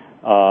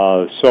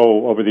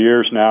 So over the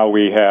years now,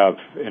 we have,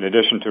 in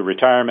addition to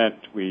retirement,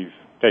 we've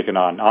taken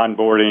on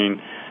onboarding,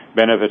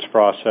 benefits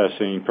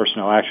processing,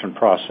 personnel action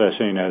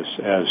processing as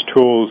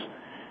tools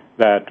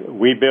that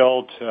we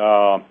build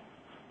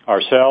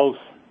ourselves,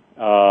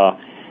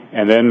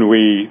 and then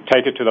we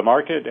take it to the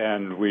market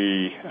and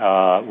we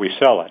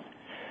sell it.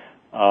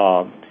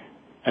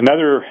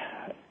 Another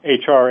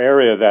HR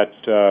area that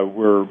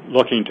we're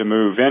looking to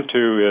move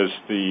into is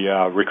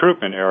the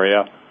recruitment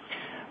area,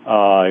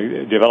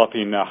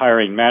 developing a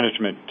hiring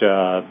management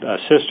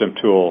system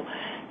tool.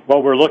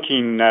 What we're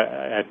looking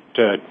at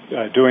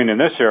doing in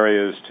this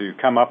area is to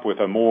come up with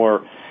a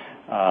more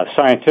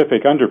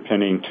scientific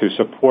underpinning to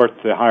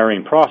support the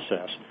hiring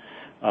process,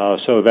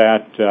 so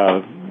that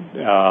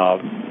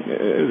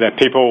that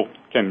people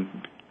can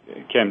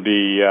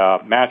be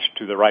matched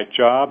to the right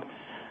job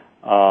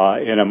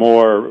in a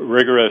more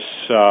rigorous,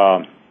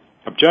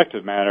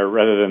 objective manner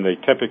rather than the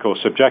typical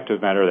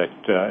subjective manner that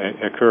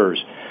occurs.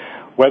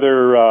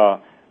 Whether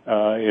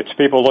it's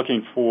people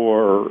looking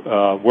for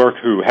work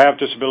who have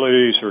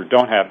disabilities or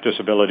don't have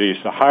disabilities,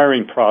 the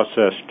hiring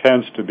process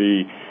tends to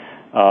be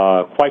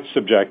quite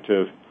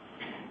subjective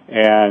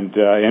and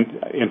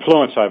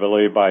influenced, I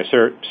believe, by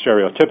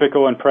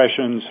stereotypical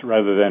impressions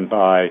rather than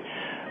by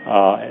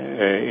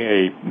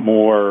a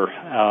more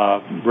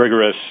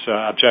rigorous,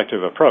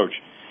 objective approach.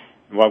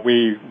 What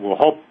we're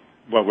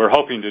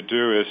hoping to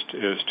do is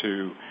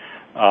to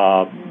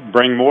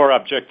bring more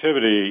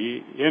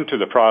objectivity into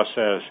the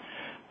process,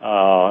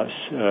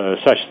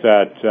 such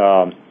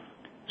that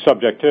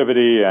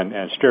subjectivity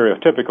and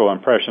stereotypical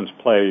impressions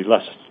play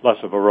less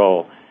of a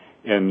role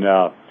in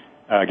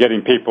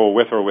getting people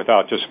with or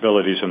without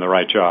disabilities in the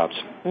right jobs.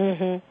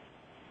 Mm-hmm.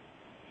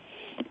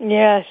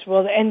 Yes.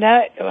 Well, and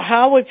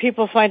how would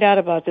people find out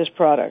about this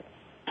product?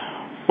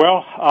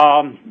 Well,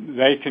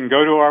 they can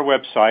go to our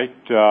website.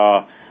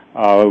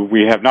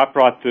 We have not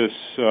brought this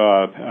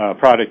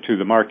product to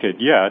the market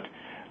yet.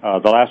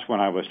 The last one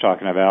I was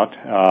talking about,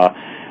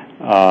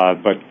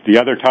 but the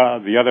other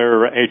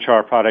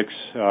HR products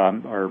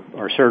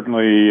are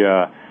certainly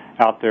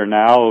out there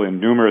now in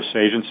numerous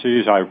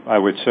agencies. I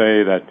would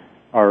say that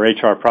our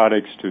HR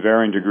products, to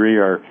varying degree,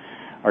 are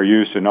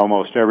used in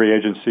almost every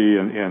agency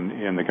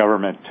in the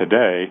government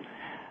today.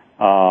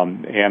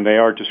 And they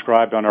are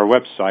described on our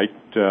website,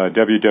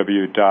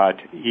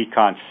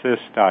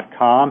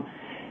 www.econsys.com.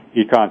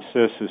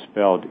 Econsys is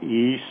spelled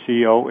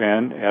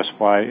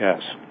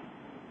ECONSYS.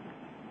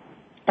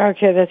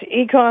 Okay, that's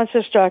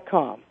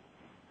econsys.com.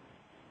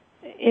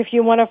 If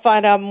you want to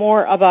find out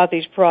more about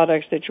these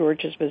products that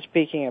George has been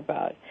speaking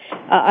about.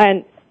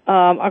 And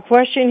a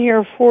question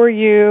here for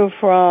you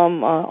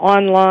from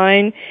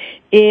online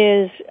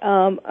is,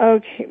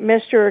 okay,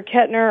 Mr.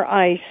 Kettner,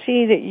 I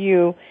see that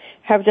you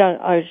have done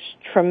a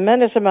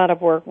tremendous amount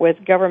of work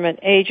with government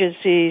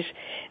agencies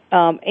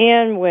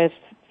and with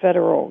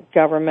federal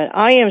government.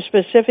 I am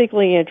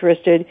specifically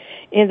interested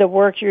in the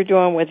work you're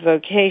doing with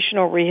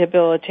vocational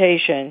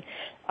rehabilitation.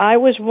 I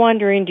was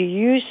wondering, do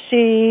you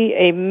see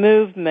a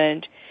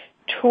movement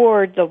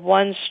toward the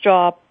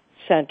one-stop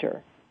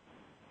center?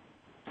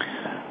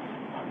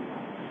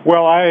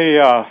 Well,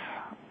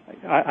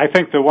 I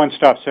think the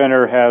one-stop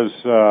center has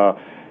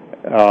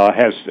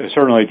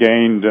certainly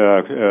gained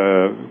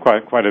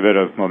quite a bit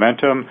of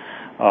momentum,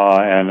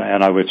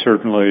 and I would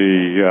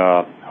certainly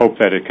hope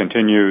that it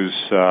continues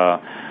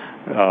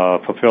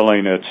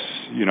fulfilling its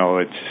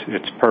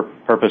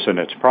purpose and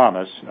its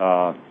promise.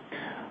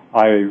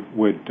 I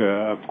would,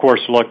 of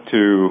course, look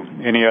to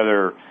any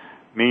other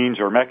means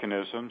or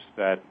mechanisms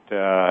that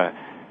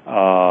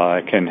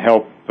can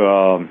help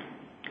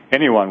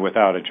anyone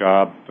without a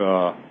job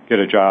get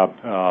a job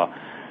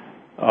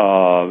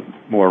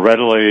more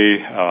readily,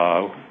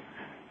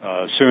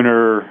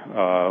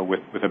 sooner,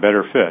 with a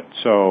better fit.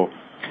 So,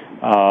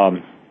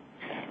 and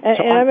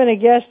I'm going to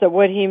guess that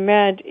what he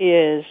meant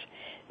is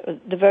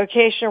the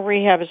vocational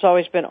rehab has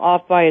always been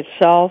off by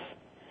itself,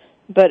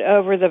 but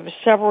over the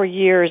several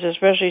years,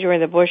 especially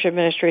during the Bush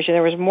administration,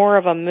 there was more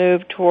of a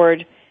move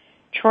toward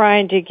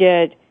trying to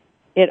get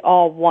it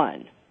all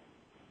one,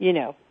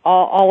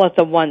 all at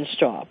the one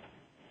stop.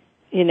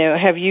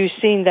 Have you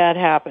seen that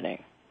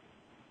happening?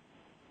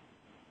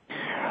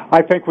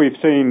 I think we've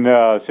seen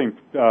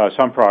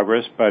some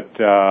progress, but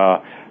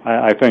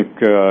I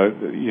think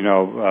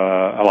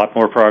a lot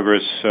more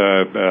progress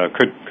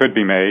could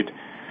be made.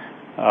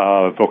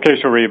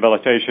 Vocational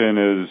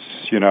rehabilitation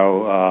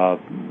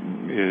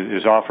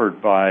is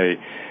offered by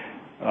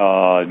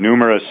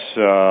numerous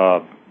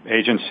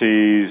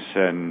agencies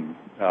and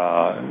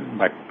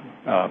by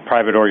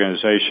private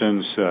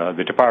organizations.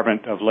 The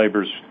Department of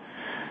Labor's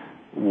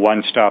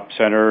one-stop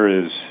center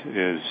is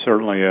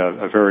certainly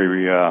a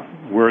very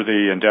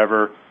worthy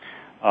endeavor.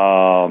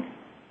 But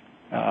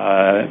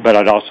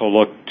I'd also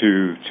look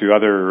to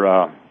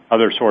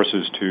other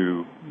sources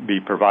to be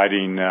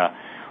providing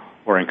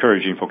or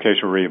encouraging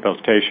vocational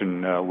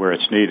rehabilitation where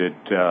it's needed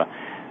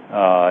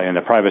in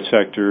the private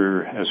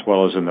sector as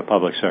well as in the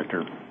public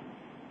sector.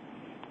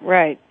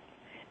 Right.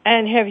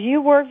 And have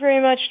you worked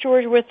very much,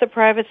 George, with the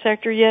private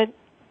sector yet?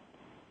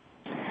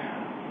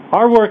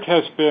 Our work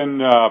has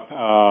been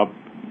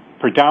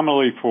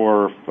predominantly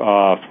for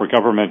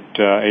government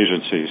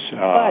agencies.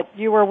 But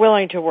you were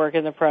willing to work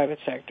in the private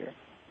sector.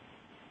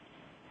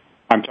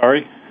 I'm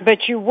sorry?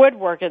 But you would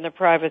work in the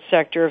private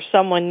sector if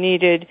someone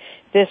needed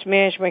this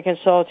management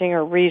consulting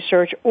or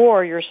research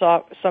or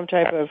some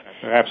type of...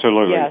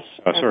 Absolutely. Yes.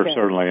 Okay.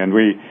 Certainly. And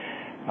we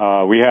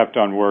have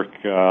done work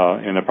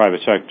in the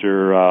private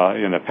sector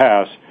in the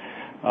past,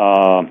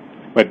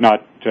 but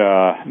not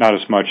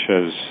as much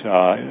as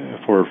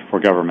for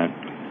government.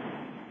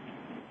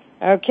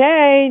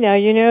 Okay, now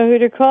you know who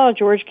to call,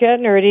 George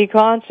Kettner at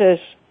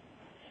Econsys.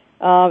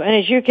 And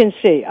as you can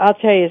see, I'll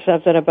tell you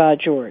something about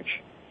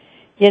George.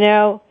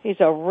 He's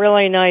a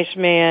really nice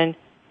man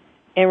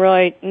and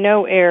really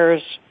no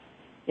airs.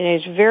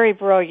 He's very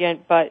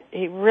brilliant, but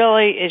he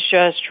really is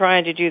just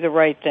trying to do the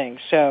right thing.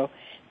 So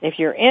if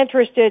you're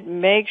interested,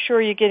 make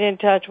sure you get in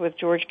touch with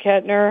George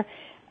Kettner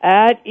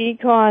at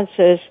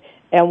Econsys,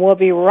 and we'll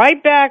be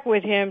right back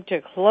with him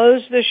to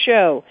close the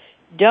show.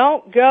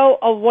 Don't go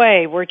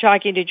away. We're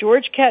talking to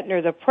George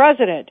Kettner, the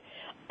president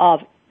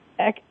of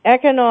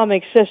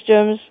Economic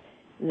Systems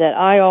that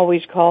I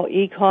always call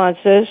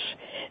Econsys.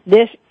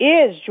 This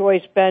is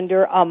Joyce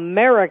Bender,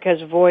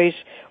 America's Voice,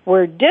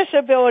 where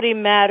disability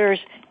matters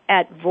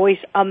at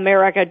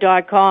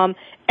voiceamerica.com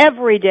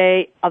every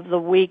day of the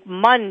week,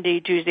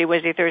 Monday, Tuesday,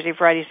 Wednesday, Thursday,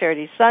 Friday,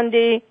 Saturday,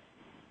 Sunday.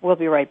 We'll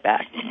be right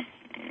back.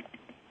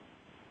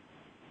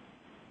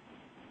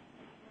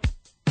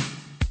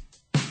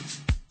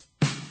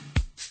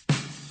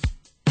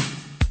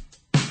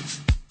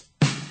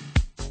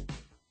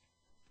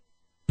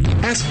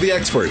 Ask the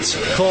experts.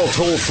 Call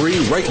toll-free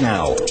right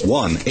now,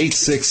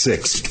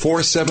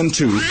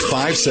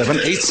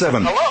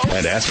 1-866-472-5787.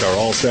 And ask our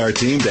all-star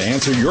team to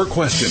answer your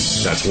question.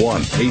 That's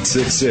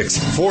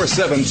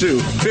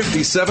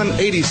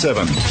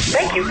 1-866-472-5787.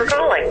 Thank you for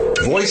calling.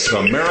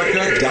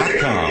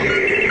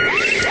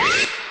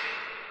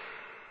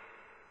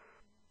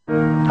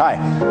 VoiceAmerica.com. Hi,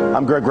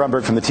 I'm Greg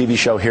Grunberg from the TV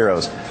show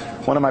Heroes.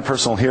 One of my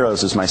personal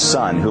heroes is my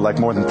son, who, like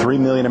more than 3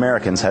 million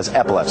Americans, has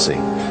epilepsy.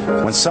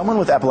 When someone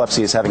with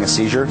epilepsy is having a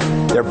seizure,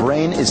 their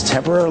brain is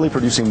temporarily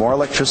producing more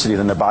electricity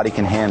than their body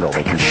can handle.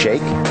 They can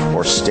shake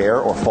or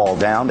stare or fall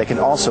down. They can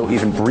also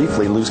even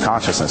briefly lose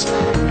consciousness.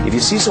 If you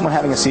see someone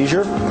having a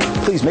seizure,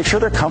 please make sure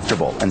they're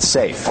comfortable and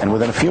safe. And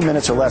within a few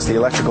minutes or less, the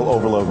electrical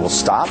overload will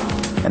stop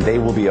and they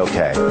will be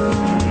okay.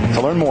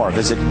 To learn more,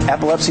 visit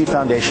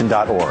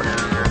epilepsyfoundation.org.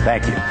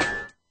 Thank you.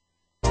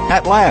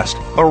 At Last,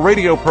 a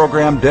radio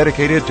program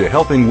dedicated to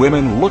helping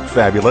women look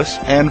fabulous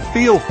and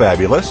feel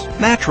fabulous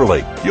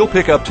naturally. You'll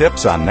pick up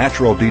tips on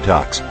natural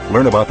detox,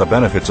 learn about the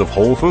benefits of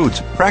whole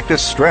foods,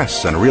 practice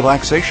stress and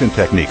relaxation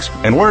techniques,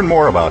 and learn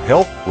more about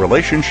health,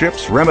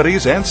 relationships,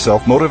 remedies, and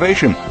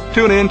self-motivation.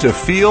 Tune in to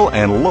Feel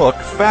and Look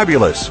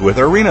Fabulous with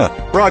Arena.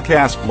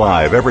 Broadcast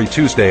live every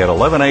Tuesday at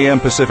 11 a.m.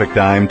 Pacific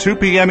Time, 2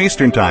 p.m.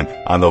 Eastern Time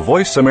on the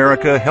Voice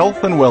America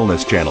Health and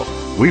Wellness Channel.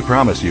 We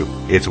promise you,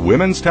 it's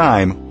women's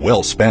time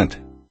well spent.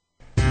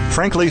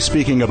 Frankly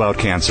Speaking About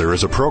Cancer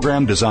is a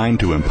program designed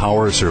to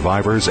empower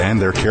survivors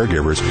and their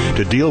caregivers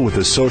to deal with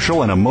the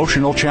social and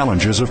emotional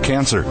challenges of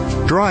cancer.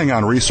 Drawing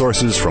on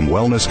resources from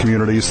wellness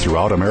communities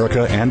throughout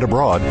America and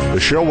abroad, the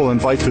show will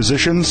invite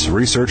physicians,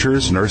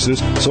 researchers, nurses,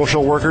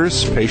 social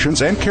workers,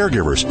 patients, and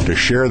caregivers to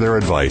share their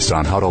advice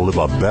on how to live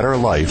a better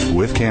life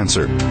with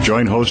cancer.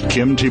 Join host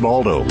Kim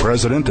Tibaldo,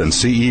 President and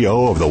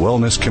CEO of the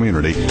Wellness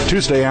Community,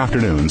 Tuesday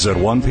afternoons at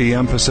 1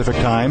 p.m. Pacific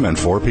Time and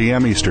 4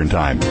 p.m. Eastern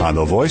Time on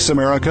the Voice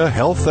America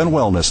Health and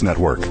Wellness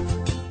Network.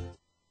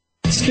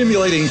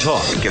 Stimulating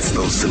talk. It gets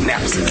those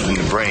synapses in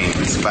the brain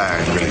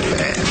firing really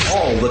fast.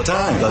 All the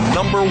time. The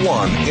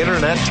 #1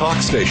 Internet talk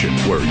station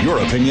where your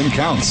opinion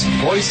counts.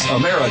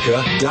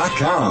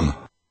 VoiceAmerica.com.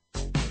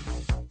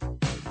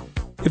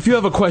 If you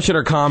have a question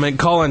or comment,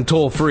 call in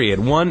toll-free at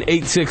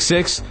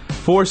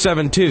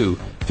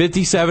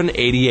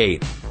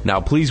 1-866-472-5788.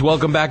 Now, please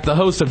welcome back the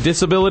host of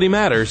Disability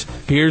Matters.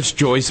 Here's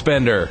Joyce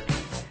Bender.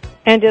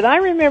 And did I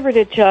remember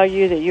to tell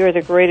you that you're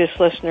the greatest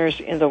listeners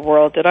in the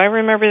world? Did I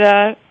remember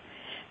that?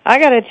 I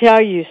got to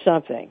tell you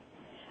something.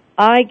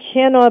 I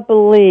cannot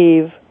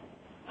believe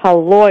how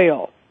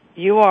loyal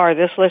you are,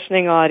 this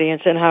listening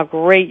audience, and how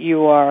great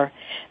you are.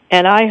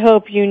 And I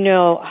hope you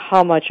know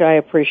how much I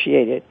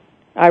appreciate it.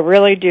 I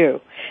really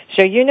do.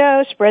 So,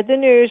 spread the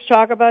news,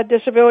 talk about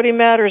Disability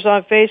Matters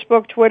on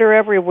Facebook, Twitter,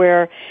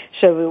 everywhere,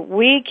 so that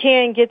we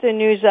can get the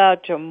news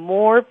out to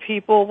more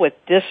people with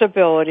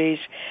disabilities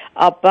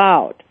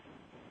about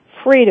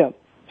freedom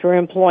through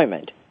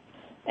employment.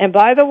 And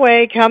by the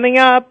way, coming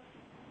up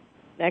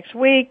next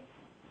week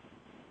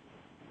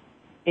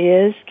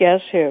is,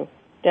 guess who?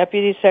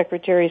 Deputy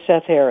Secretary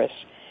Seth Harris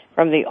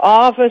from the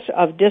Office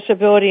of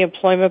Disability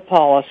Employment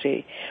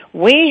Policy.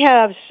 We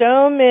have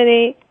so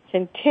many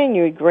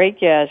continued great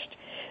guests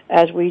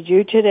as we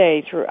do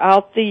today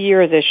throughout the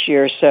year this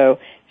year, so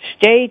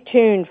stay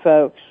tuned,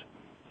 folks.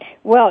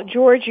 Well,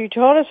 George, you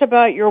told us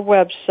about your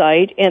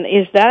website, and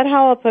is that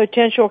how a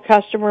potential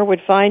customer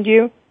would find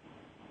you?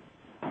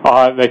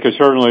 They could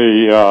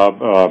certainly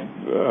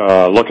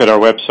look at our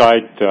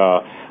website.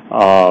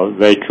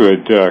 They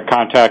could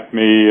contact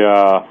me.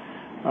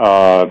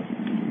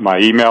 My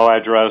email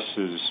address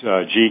is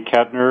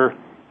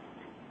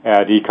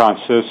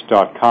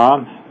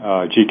gkettner@econsys.com.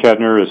 G.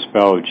 Kettner is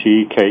spelled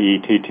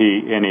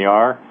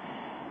Gkettner,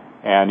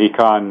 and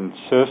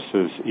Econsys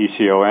is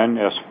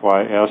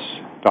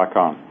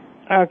ECONSYS.com.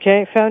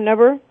 Okay, phone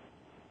number?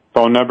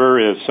 Phone number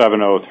is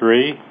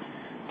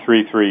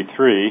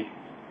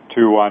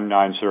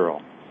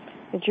 703-333-2190.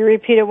 Could you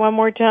repeat it one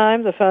more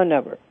time, the phone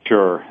number?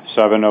 Sure,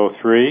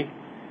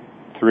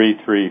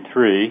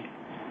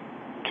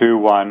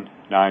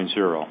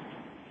 703-333-2190.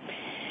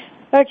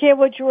 Okay,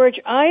 well, George,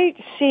 I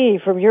see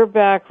from your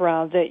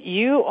background that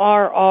you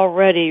are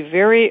already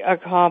very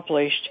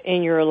accomplished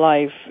in your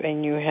life,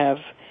 and you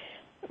have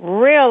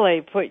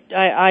really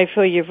I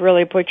feel you've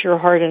really put your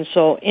heart and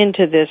soul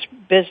into this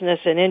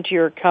business and into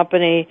your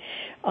company,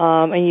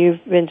 and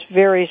you've been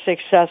very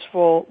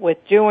successful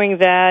with doing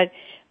that.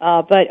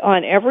 But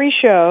on every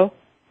show,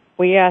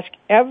 we ask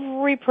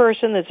every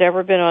person that's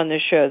ever been on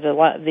this show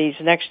these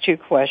next two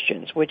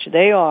questions, which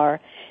they are,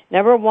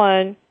 number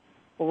one,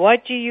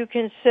 what do you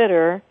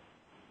consider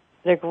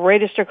the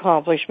greatest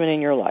accomplishment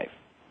in your life?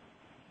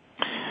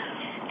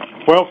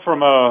 Well,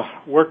 from a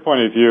work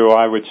point of view,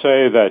 I would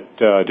say that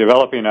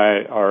developing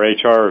our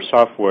HR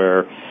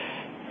software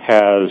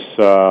has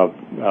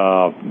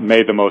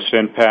made the most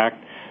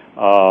impact.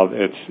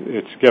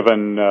 It's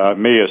given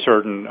me a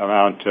certain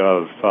amount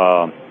of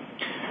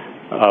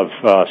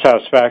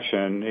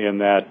satisfaction in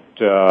that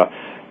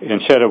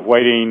instead of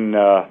waiting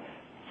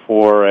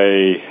for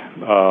a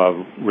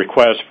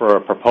request for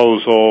a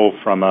proposal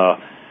from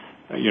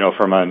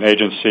an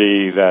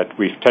agency that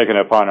we've taken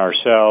upon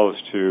ourselves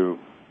to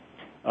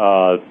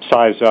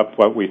size up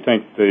what we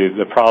think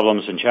the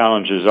problems and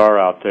challenges are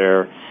out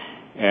there,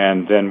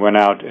 and then went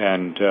out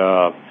and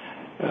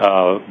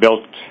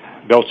built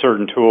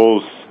certain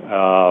tools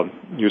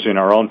using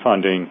our own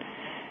funding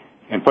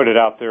and put it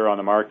out there on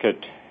the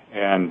market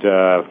and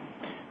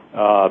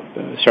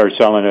started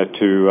selling it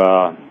to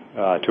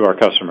our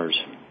customers.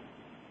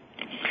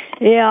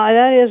 Yeah,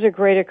 that is a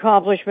great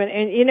accomplishment.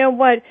 And you know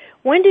what?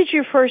 When did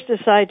you first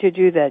decide to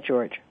do that,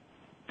 George?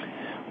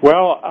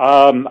 Well,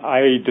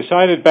 I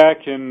decided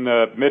back in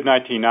the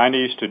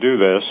mid-1990s to do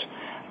this.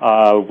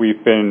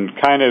 We've been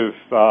kind of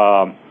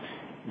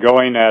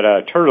going at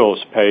a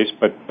turtle's pace,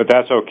 but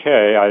that's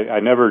okay.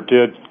 I never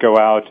did go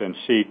out and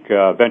seek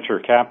venture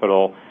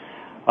capital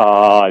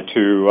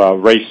to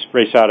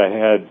race out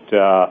ahead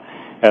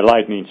at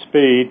lightning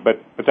speed, but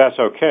that's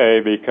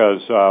okay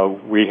because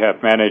we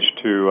have managed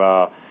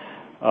to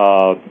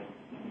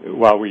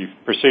while we've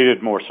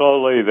proceeded more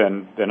slowly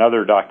than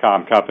other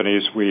 .com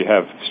companies, we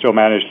have still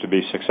managed to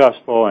be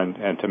successful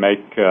and to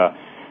make I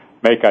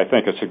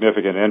think a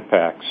significant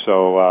impact.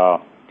 So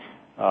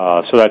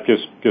that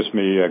gives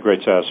me a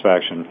great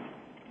satisfaction.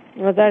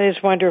 Well, that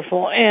is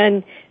wonderful,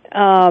 and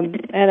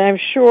I'm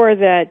sure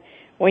that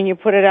when you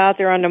put it out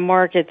there on the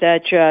market,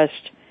 that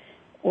just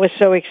was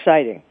so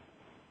exciting.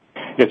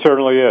 It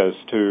certainly is.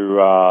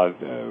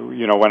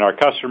 When our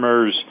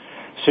customers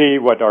see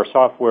what our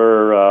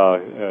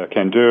software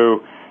can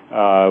do,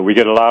 we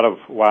get a lot of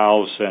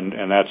wows,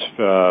 and that's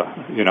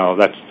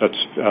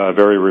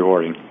very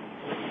rewarding.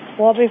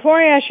 Well, before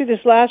I ask you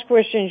this last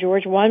question,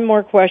 George, one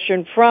more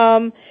question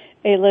from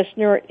a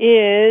listener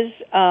is,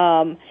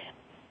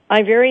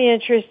 I'm very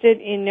interested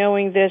in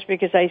knowing this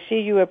because I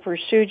see you have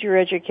pursued your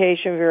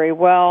education very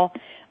well.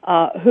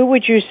 Who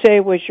would you say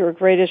was your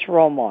greatest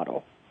role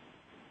model?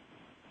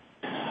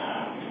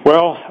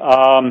 Well,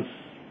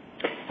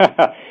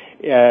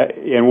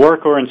 in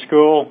work or in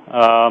school,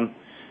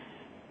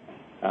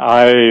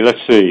 let's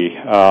see.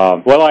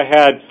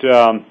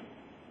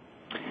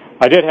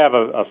 I did have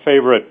a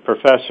favorite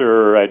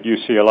professor at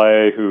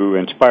UCLA who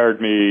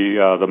inspired me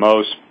the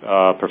most,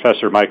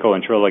 Professor Michael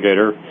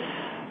Introligator.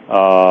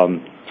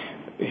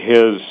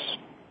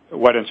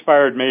 What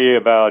inspired me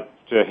about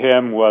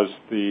him was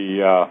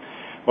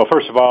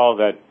first of all,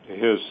 that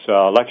his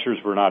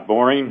lectures were not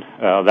boring.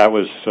 That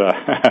was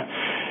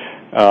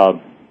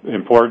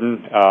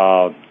important.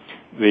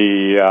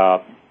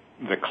 The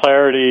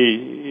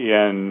clarity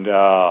and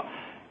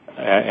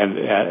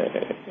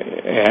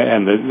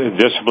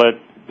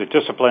the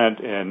discipline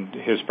in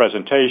his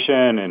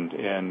presentation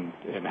and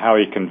how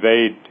he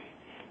conveyed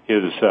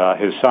his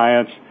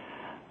science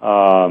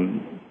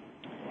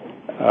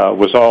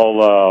was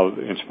all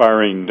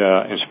inspiring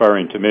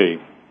to me.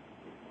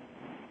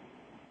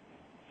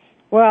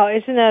 Well,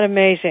 isn't that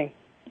amazing?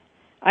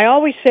 I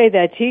always say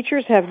that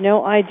teachers have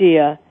no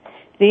idea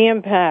the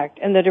impact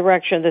and the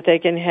direction that they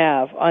can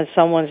have on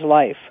someone's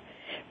life.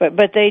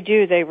 But they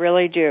do, they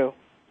really do.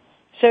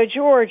 So,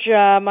 George,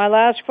 my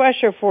last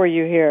question for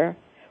you here.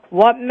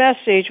 What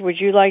message would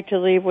you like to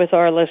leave with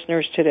our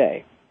listeners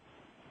today?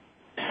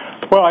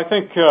 Well, I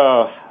think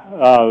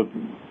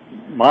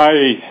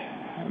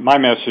my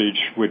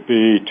message would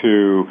be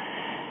to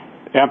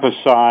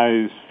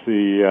emphasize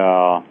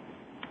the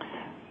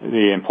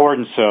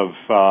importance of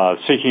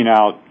seeking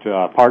out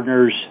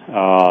partners,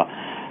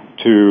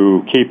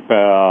 to keep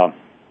a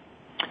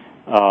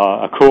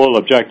cool,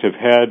 objective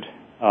head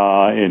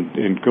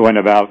in going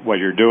about what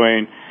you're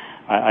doing.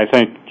 I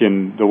think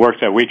in the work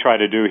that we try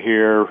to do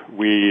here,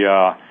 we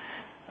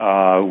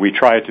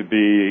try to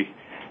be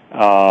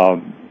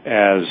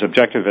as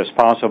objective as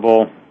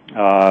possible.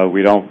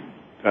 We don't.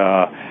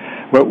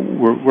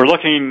 We're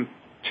looking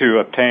to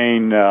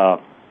obtain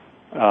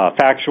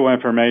factual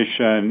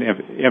information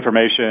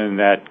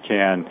that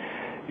can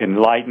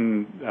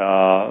enlighten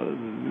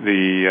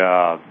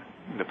the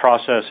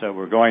process that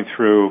we're going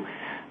through.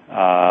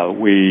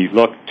 We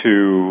look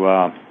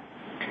to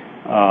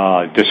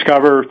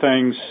discover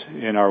things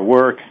in our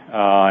work,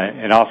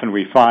 and often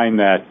we find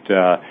that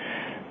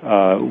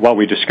what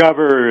we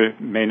discover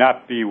may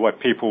not be what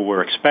people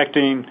were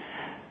expecting,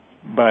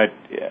 but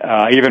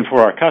even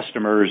for our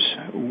customers,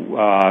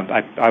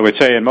 I would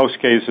say in most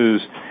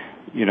cases,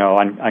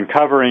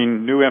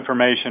 uncovering new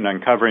information,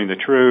 uncovering the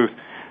truth,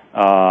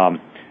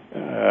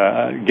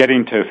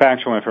 getting to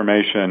factual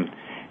information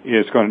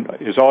is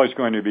always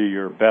going to be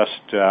your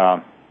best,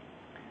 your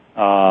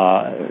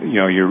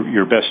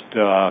best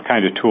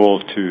kind of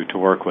tool to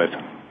work with.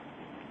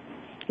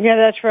 Yeah,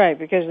 that's right,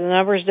 because the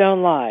numbers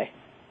don't lie.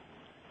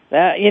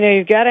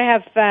 You've got to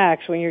have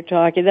facts when you're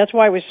talking. That's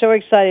why we're so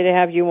excited to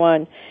have you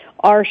on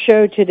our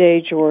show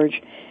today,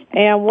 George.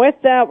 And with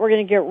that, we're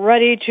going to get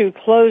ready to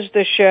close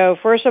the show.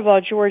 First of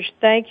all, George,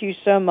 thank you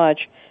so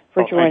much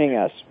for joining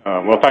us.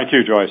 Thank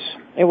you, Joyce.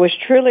 It was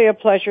truly a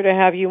pleasure to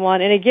have you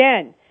on. And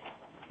again,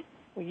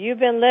 you've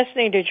been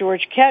listening to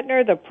George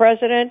Kettner, the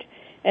president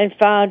and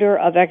founder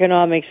of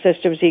Economic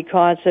Systems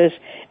Econsys.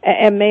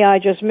 And may I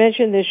just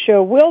mention, this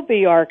show will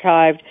be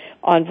archived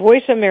on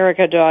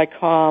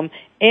voiceamerica.com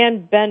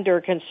and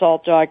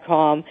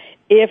benderconsult.com.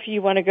 If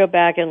you want to go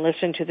back and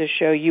listen to the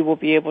show, you will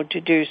be able to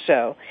do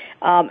so.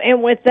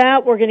 And with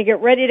that, we're going to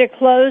get ready to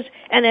close.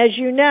 And as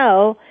you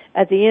know,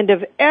 at the end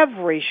of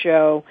every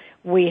show,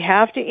 we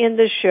have to end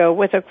the show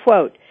with a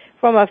quote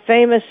from a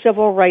famous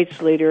civil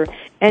rights leader.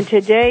 And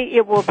today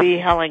it will be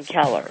Helen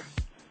Keller,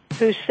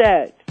 who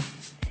said,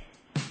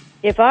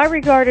 "If I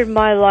regarded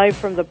my life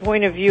from the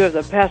point of view of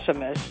the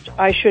pessimist,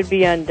 I should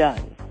be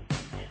undone.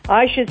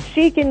 I should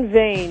seek in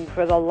vain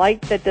for the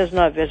light that does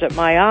not visit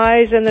my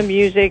eyes and the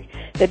music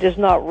that does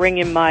not ring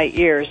in my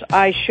ears.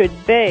 I should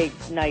beg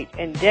night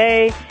and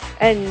day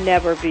and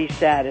never be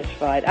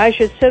satisfied. I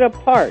should sit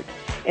apart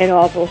in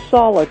awful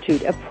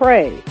solitude, a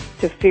prey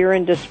to fear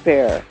and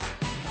despair.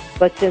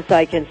 But since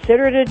I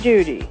consider it a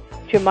duty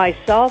to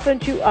myself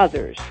and to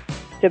others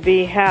to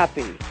be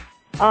happy,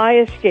 I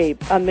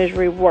escape a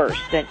misery worse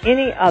than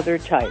any other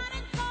type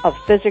of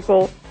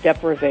physical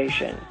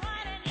deprivation."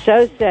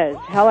 So says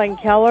Helen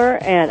Keller,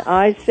 and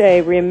I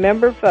say,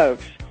 remember,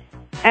 folks,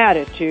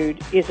 attitude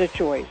is a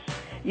choice.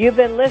 You've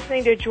been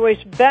listening to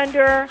Joyce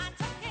Bender,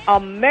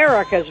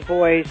 America's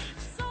Voice,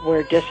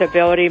 where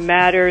disability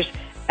matters,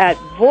 at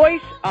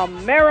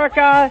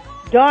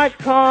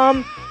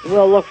voiceamerica.com.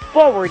 We'll look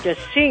forward to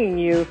seeing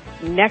you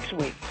next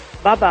week.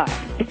 Bye-bye.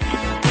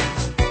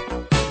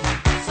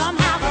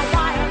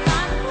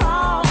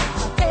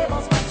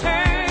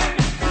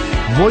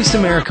 Voice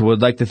America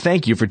would like to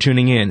thank you for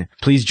tuning in.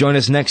 Please join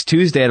us next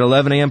Tuesday at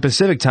 11 a.m.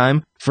 Pacific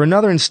Time for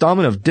another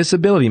installment of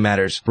Disability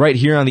Matters, right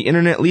here on the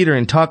Internet leader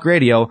in talk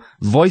radio,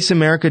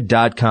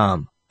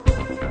 voiceamerica.com.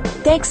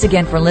 Thanks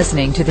again for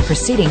listening to the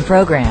preceding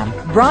program,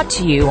 brought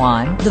to you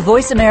on the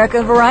Voice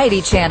America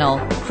Variety Channel.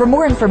 For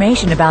more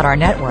information about our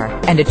network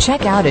and to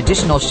check out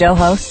additional show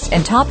hosts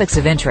and topics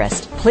of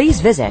interest,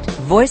 please visit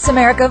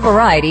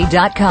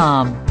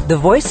voiceamericavariety.com. The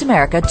Voice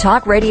America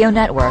Talk Radio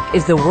Network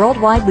is the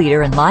worldwide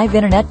leader in live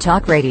Internet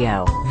talk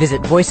radio.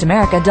 Visit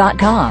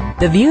voiceamerica.com.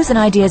 The views and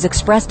ideas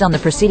expressed on the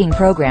preceding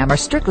program are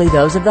strictly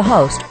those of the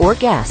host or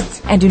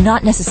guests and do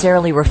not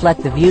necessarily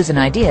reflect the views and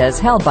ideas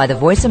held by the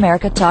Voice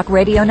America Talk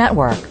Radio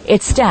Network,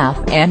 its staff,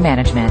 and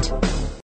management.